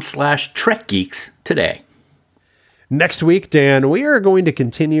patreon.com/TrekGeeks today. Next week, Dan, we are going to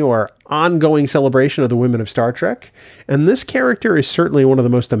continue our ongoing celebration of the women of Star Trek. And this character is certainly one of the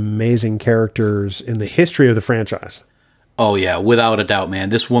most amazing characters in the history of the franchise. Oh, yeah, without a doubt, man.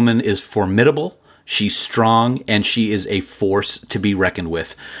 This woman is formidable. She's strong, and she is a force to be reckoned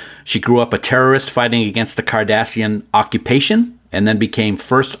with. She grew up a terrorist fighting against the Cardassian occupation, and then became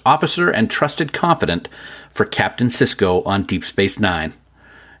first officer and trusted confidant for Captain Sisko on Deep Space Nine.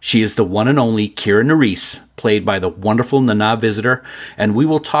 She is the one and only Kira Nerys, played by the wonderful Nana Visitor, and we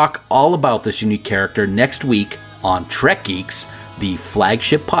will talk all about this unique character next week on Trek Geeks, the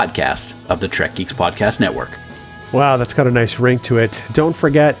flagship podcast of the Trek Geeks Podcast Network. Wow, that's got a nice ring to it. Don't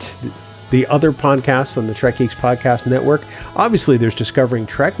forget the other podcasts on the Trek Geeks Podcast Network. Obviously, there's Discovering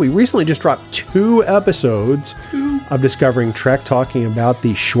Trek. We recently just dropped 2 episodes of Discovering Trek, talking about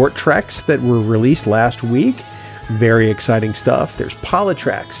the short treks that were released last week. Very exciting stuff. There's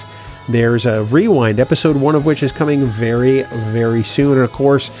Polytreks. There's a Rewind, episode 1 of which is coming very, very soon. And of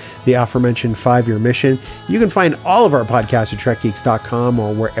course, the aforementioned 5-year mission. You can find all of our podcasts at trekgeeks.com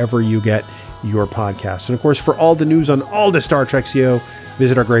or wherever you get your podcasts. And of course, for all the news on all the Star Trek CO,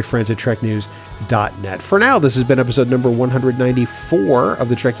 visit our great friends at treknews.net. For now, this has been episode number 194 of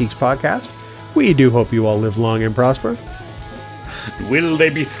the Trek Geeks Podcast. We do hope you all live long and prosper. Will they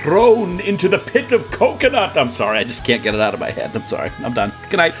be thrown into the pit of coconut? I'm sorry, I just can't get it out of my head. I'm sorry. I'm done.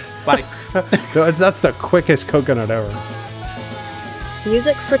 Good night. Bye. That's the quickest coconut ever.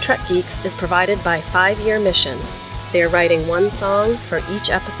 Music for Trek Geeks is provided by 5-Year Mission. They are writing one song for each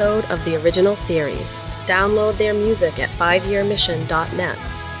episode of the original series. Download their music at 5yearmission.net.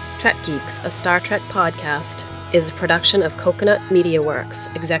 Trek Geeks, a Star Trek podcast, is a production of Coconut Media Works.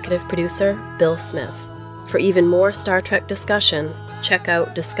 Executive producer, Bill Smith. For even more Star Trek discussion, check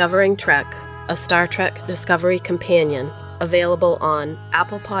out Discovering Trek, a Star Trek Discovery companion, available on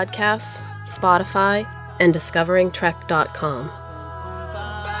Apple Podcasts, Spotify, and discoveringtrek.com.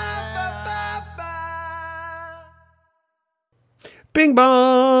 Bing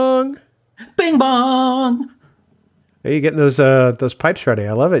bong! Bing bong! Are you getting those pipes ready?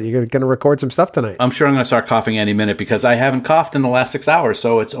 I love it. You're going to record some stuff tonight. I'm sure I'm going to start coughing any minute because I haven't coughed in the last 6 hours,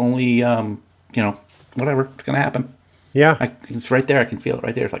 so it's only, whatever. It's going to happen. Yeah. It's right there. I can feel it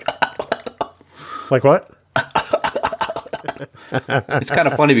right there. It's like... Like what? It's kind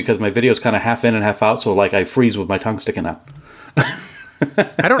of funny because my video's kind of half in and half out, so like I freeze with my tongue sticking out.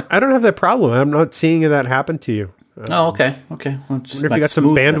 I don't have that problem. I'm not seeing that happen to you. Oh, okay. Well, just wonder if you got some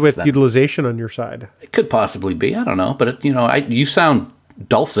bandwidth utilization on your side. It could possibly be. I don't know, but you sound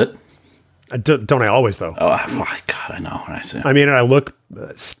dulcet. Don't I always though? Oh my God, I know. I mean, I look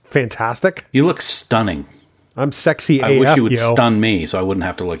fantastic. You look stunning. I'm sexy. I wish you would stun me, so I wouldn't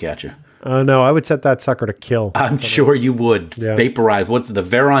have to look at you. No, I would set that sucker to kill. I'm sure you would. Yeah. Vaporize. What's the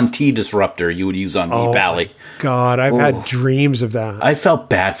Veron T disruptor you would use on me, Valley? My God, I've had dreams of that. I felt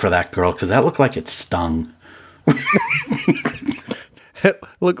bad for that girl because that looked like it stung. It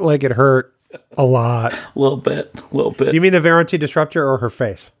looked like it hurt a lot. A little bit. You mean the Veron T disruptor or her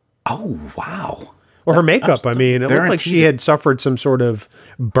face? Oh, wow. Or her makeup. I mean, it looked like she had suffered some sort of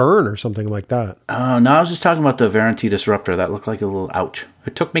burn or something like that. Oh, no, I was just talking about the Veron T disruptor. That looked like a little ouch.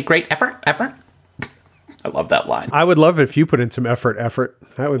 It took me great effort. I love that line. I would love it if you put in some effort.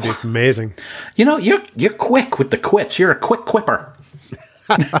 That would be amazing. You're quick with the quits. You're a quick quipper.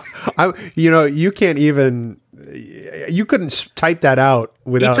 You can't even... You couldn't type that out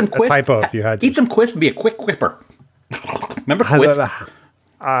without a typo if you had to. Eat some Quisp and be a quick quipper. Remember Quisp?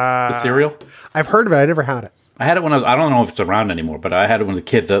 The cereal? I've heard of it. I never had it. I had it when I don't know if it's around anymore, but I had it when I was a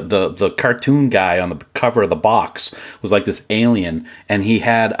kid. The cartoon guy on the cover of the box was like this alien, and he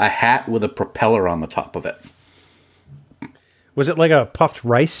had a hat with a propeller on the top of it. Was it like a puffed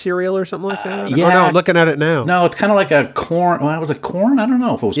rice cereal or something like that? Yeah. Oh, no, I'm looking at it now. No, it's kind of like a corn. Well, was it corn? I don't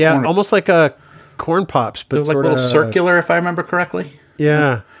know if it was corn. Yeah, almost like a corn pops. But it was like a little circular, if I remember correctly.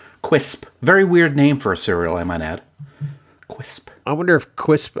 Yeah. Quisp. Very weird name for a cereal, I might add. Quisp. I wonder if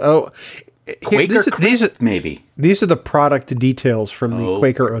Quisp... Oh, Quaker maybe. These are the product details from the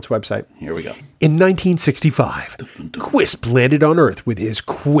Quaker Oats website. Here we go. In 1965, Quisp landed on Earth with his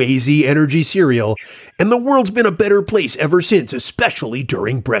Quasi Energy cereal, and the world's been a better place ever since, especially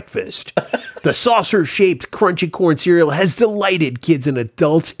during breakfast. The saucer-shaped crunchy corn cereal has delighted kids and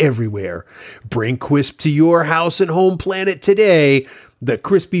adults everywhere. Bring Quisp to your house and home planet today. The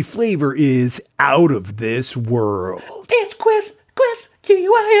crispy flavor is out of this world. It's Quisp, Quisp,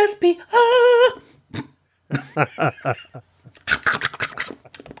 Q-U-I-S-P.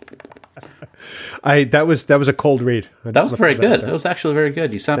 That was a cold read. That was very good. That was actually very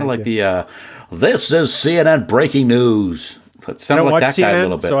good. You sounded like the this is CNN breaking news. It sounded like that guy a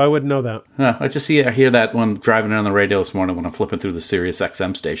little bit. So I wouldn't know that. I just hear that when driving on the radio this morning when I'm flipping through the Sirius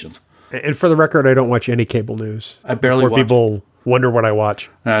XM stations. And for the record, I don't watch any cable news. I barely watch. People wonder what I watch.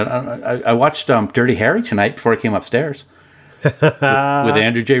 I watched Dirty Harry tonight before I came upstairs with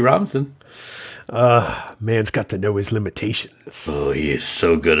Andrew J. Robinson. Man's got to know his limitations. Oh, he is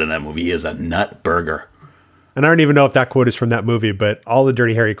so good in that movie. He is a nut burger. And I don't even know if that quote is from that movie, but all the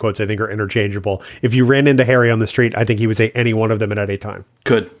Dirty Harry quotes I think are interchangeable. If you ran into Harry on the street, I think he would say any one of them at any time.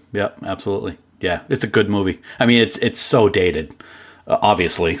 Could. Yeah, absolutely. Yeah, it's a good movie. I mean, it's so dated.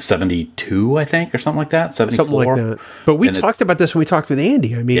 Obviously, 72, I think, or something like that. 74. Something like that. But we talked about this when we talked with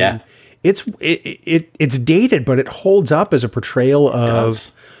Andy. I mean, it's dated, but it holds up as a portrayal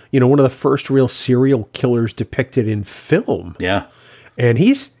of, one of the first real serial killers depicted in film. Yeah. And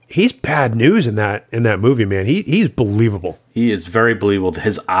he's bad news in that movie, man. He's believable. He is very believable.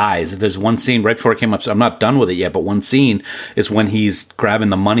 His eyes. There's one scene right before it came up. So I'm not done with it yet, but one scene is when he's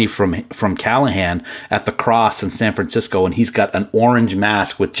grabbing the money from Callahan at the Cross in San Francisco, and he's got an orange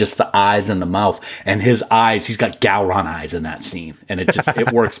mask with just the eyes and the mouth, and his eyes. He's got Gowron eyes in that scene, and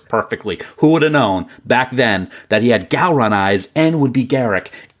it works perfectly. Who would have known back then that he had Gowron eyes and would be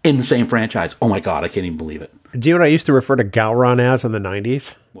Garrick in the same franchise? Oh my God, I can't even believe it. Do you know what I used to refer to Gowron as in the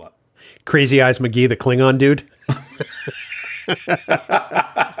 90s? What? Crazy Eyes McGee, the Klingon dude.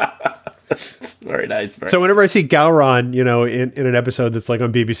 Very nice. So whenever I see Gowron, in an episode that's like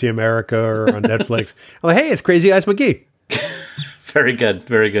on BBC America or on Netflix, I'm like, hey, it's Crazy Eyes McGee. Very good.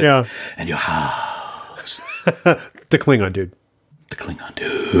 Very good. Yeah. And your house. The Klingon dude. The Klingon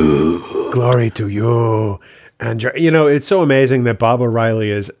dude. Glory to you. And, it's so amazing that Bob O'Reilly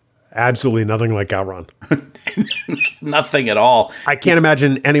is absolutely nothing like Gowron. Nothing at all. I can't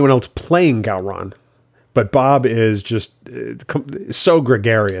imagine anyone else playing Gowron. But Bob is just so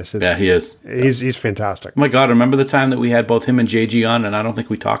gregarious. Yeah, he is. He's fantastic. Oh my God, remember the time that we had both him and JG on, and I don't think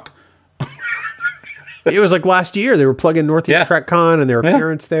we talked? It was like last year. They were plugging Northeast Trek Con and their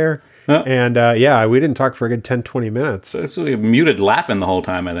appearance there. Yeah. And we didn't talk for a good 10, 20 minutes. So we muted laughing the whole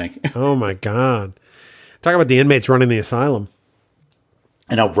time, I think. Oh my God. Talk about the inmates running the asylum.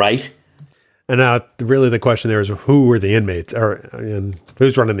 I know, right? And now really the question there is who were the inmates and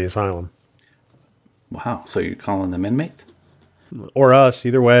who's running the asylum? Wow. So you're calling them inmates? Or us,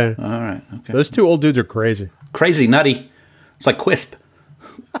 either way. All right. Okay. Those two old dudes are crazy. Crazy, nutty. It's like Quisp.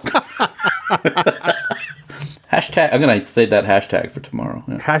 Hashtag. I'm going to say that hashtag for tomorrow.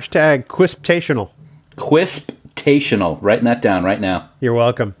 Yeah. Hashtag Quisptational. Quisptational. Writing that down right now. You're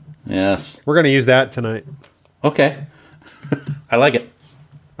welcome. Yes. We're going to use that tonight. Okay. I like it.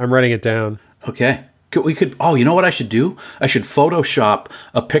 I'm writing it down. Okay. We could. Oh, you know what I should do? I should Photoshop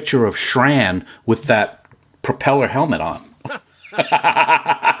a picture of Shran with that propeller helmet on.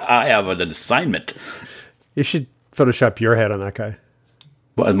 I have an assignment. You should Photoshop your head on that guy.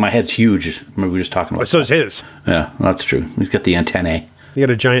 Well, my head's huge. Remember we were just talking about. So is his. Yeah, that's true. He's got the antennae. You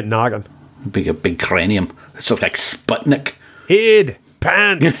got a giant noggin. A big cranium. It's like Sputnik. Head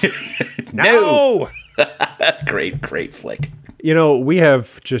pants. No. Great flick. We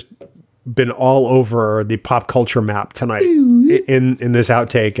have just been all over the pop culture map tonight in this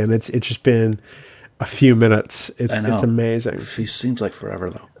outtake, and it's just been a few minutes. It's amazing. It seems like forever,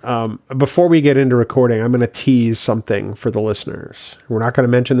 though. Before we get into recording, I'm going to tease something for the listeners. We're not going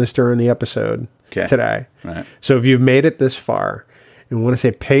to mention this during the episode today. Right. So if you've made it this far, and we want to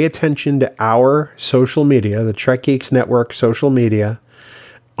say pay attention to our social media, the Trek Geeks Network social media,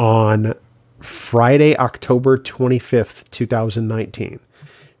 on Friday, October 25th, 2019.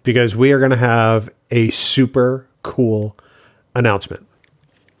 Because we are going to have a super cool announcement.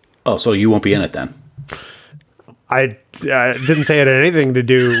 Oh, so you won't be in it then? I didn't say it had anything to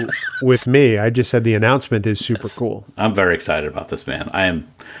do with me. I just said the announcement is super cool. I'm very excited about this, man. I am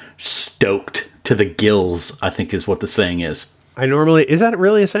stoked to the gills, I think is what the saying is. Is that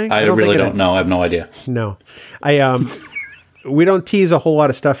really a saying? I really don't know. I have no idea. No. We don't tease a whole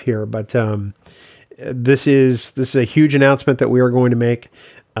lot of stuff here, but this is a huge announcement that we are going to make,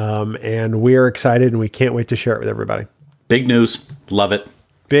 and we are excited, and we can't wait to share it with everybody. Big news. Love it.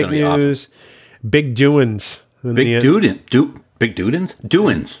 Big news. Awesome. Big doings. Big doings?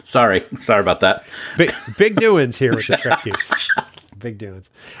 Doings. Sorry about that. Big doings here with the Trek Geeks. Big doings.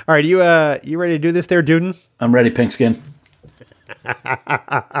 All right, you ready to do this there, Duden? I'm ready, Pinkskin.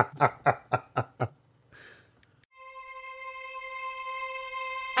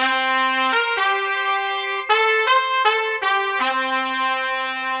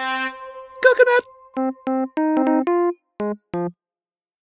 Coconut.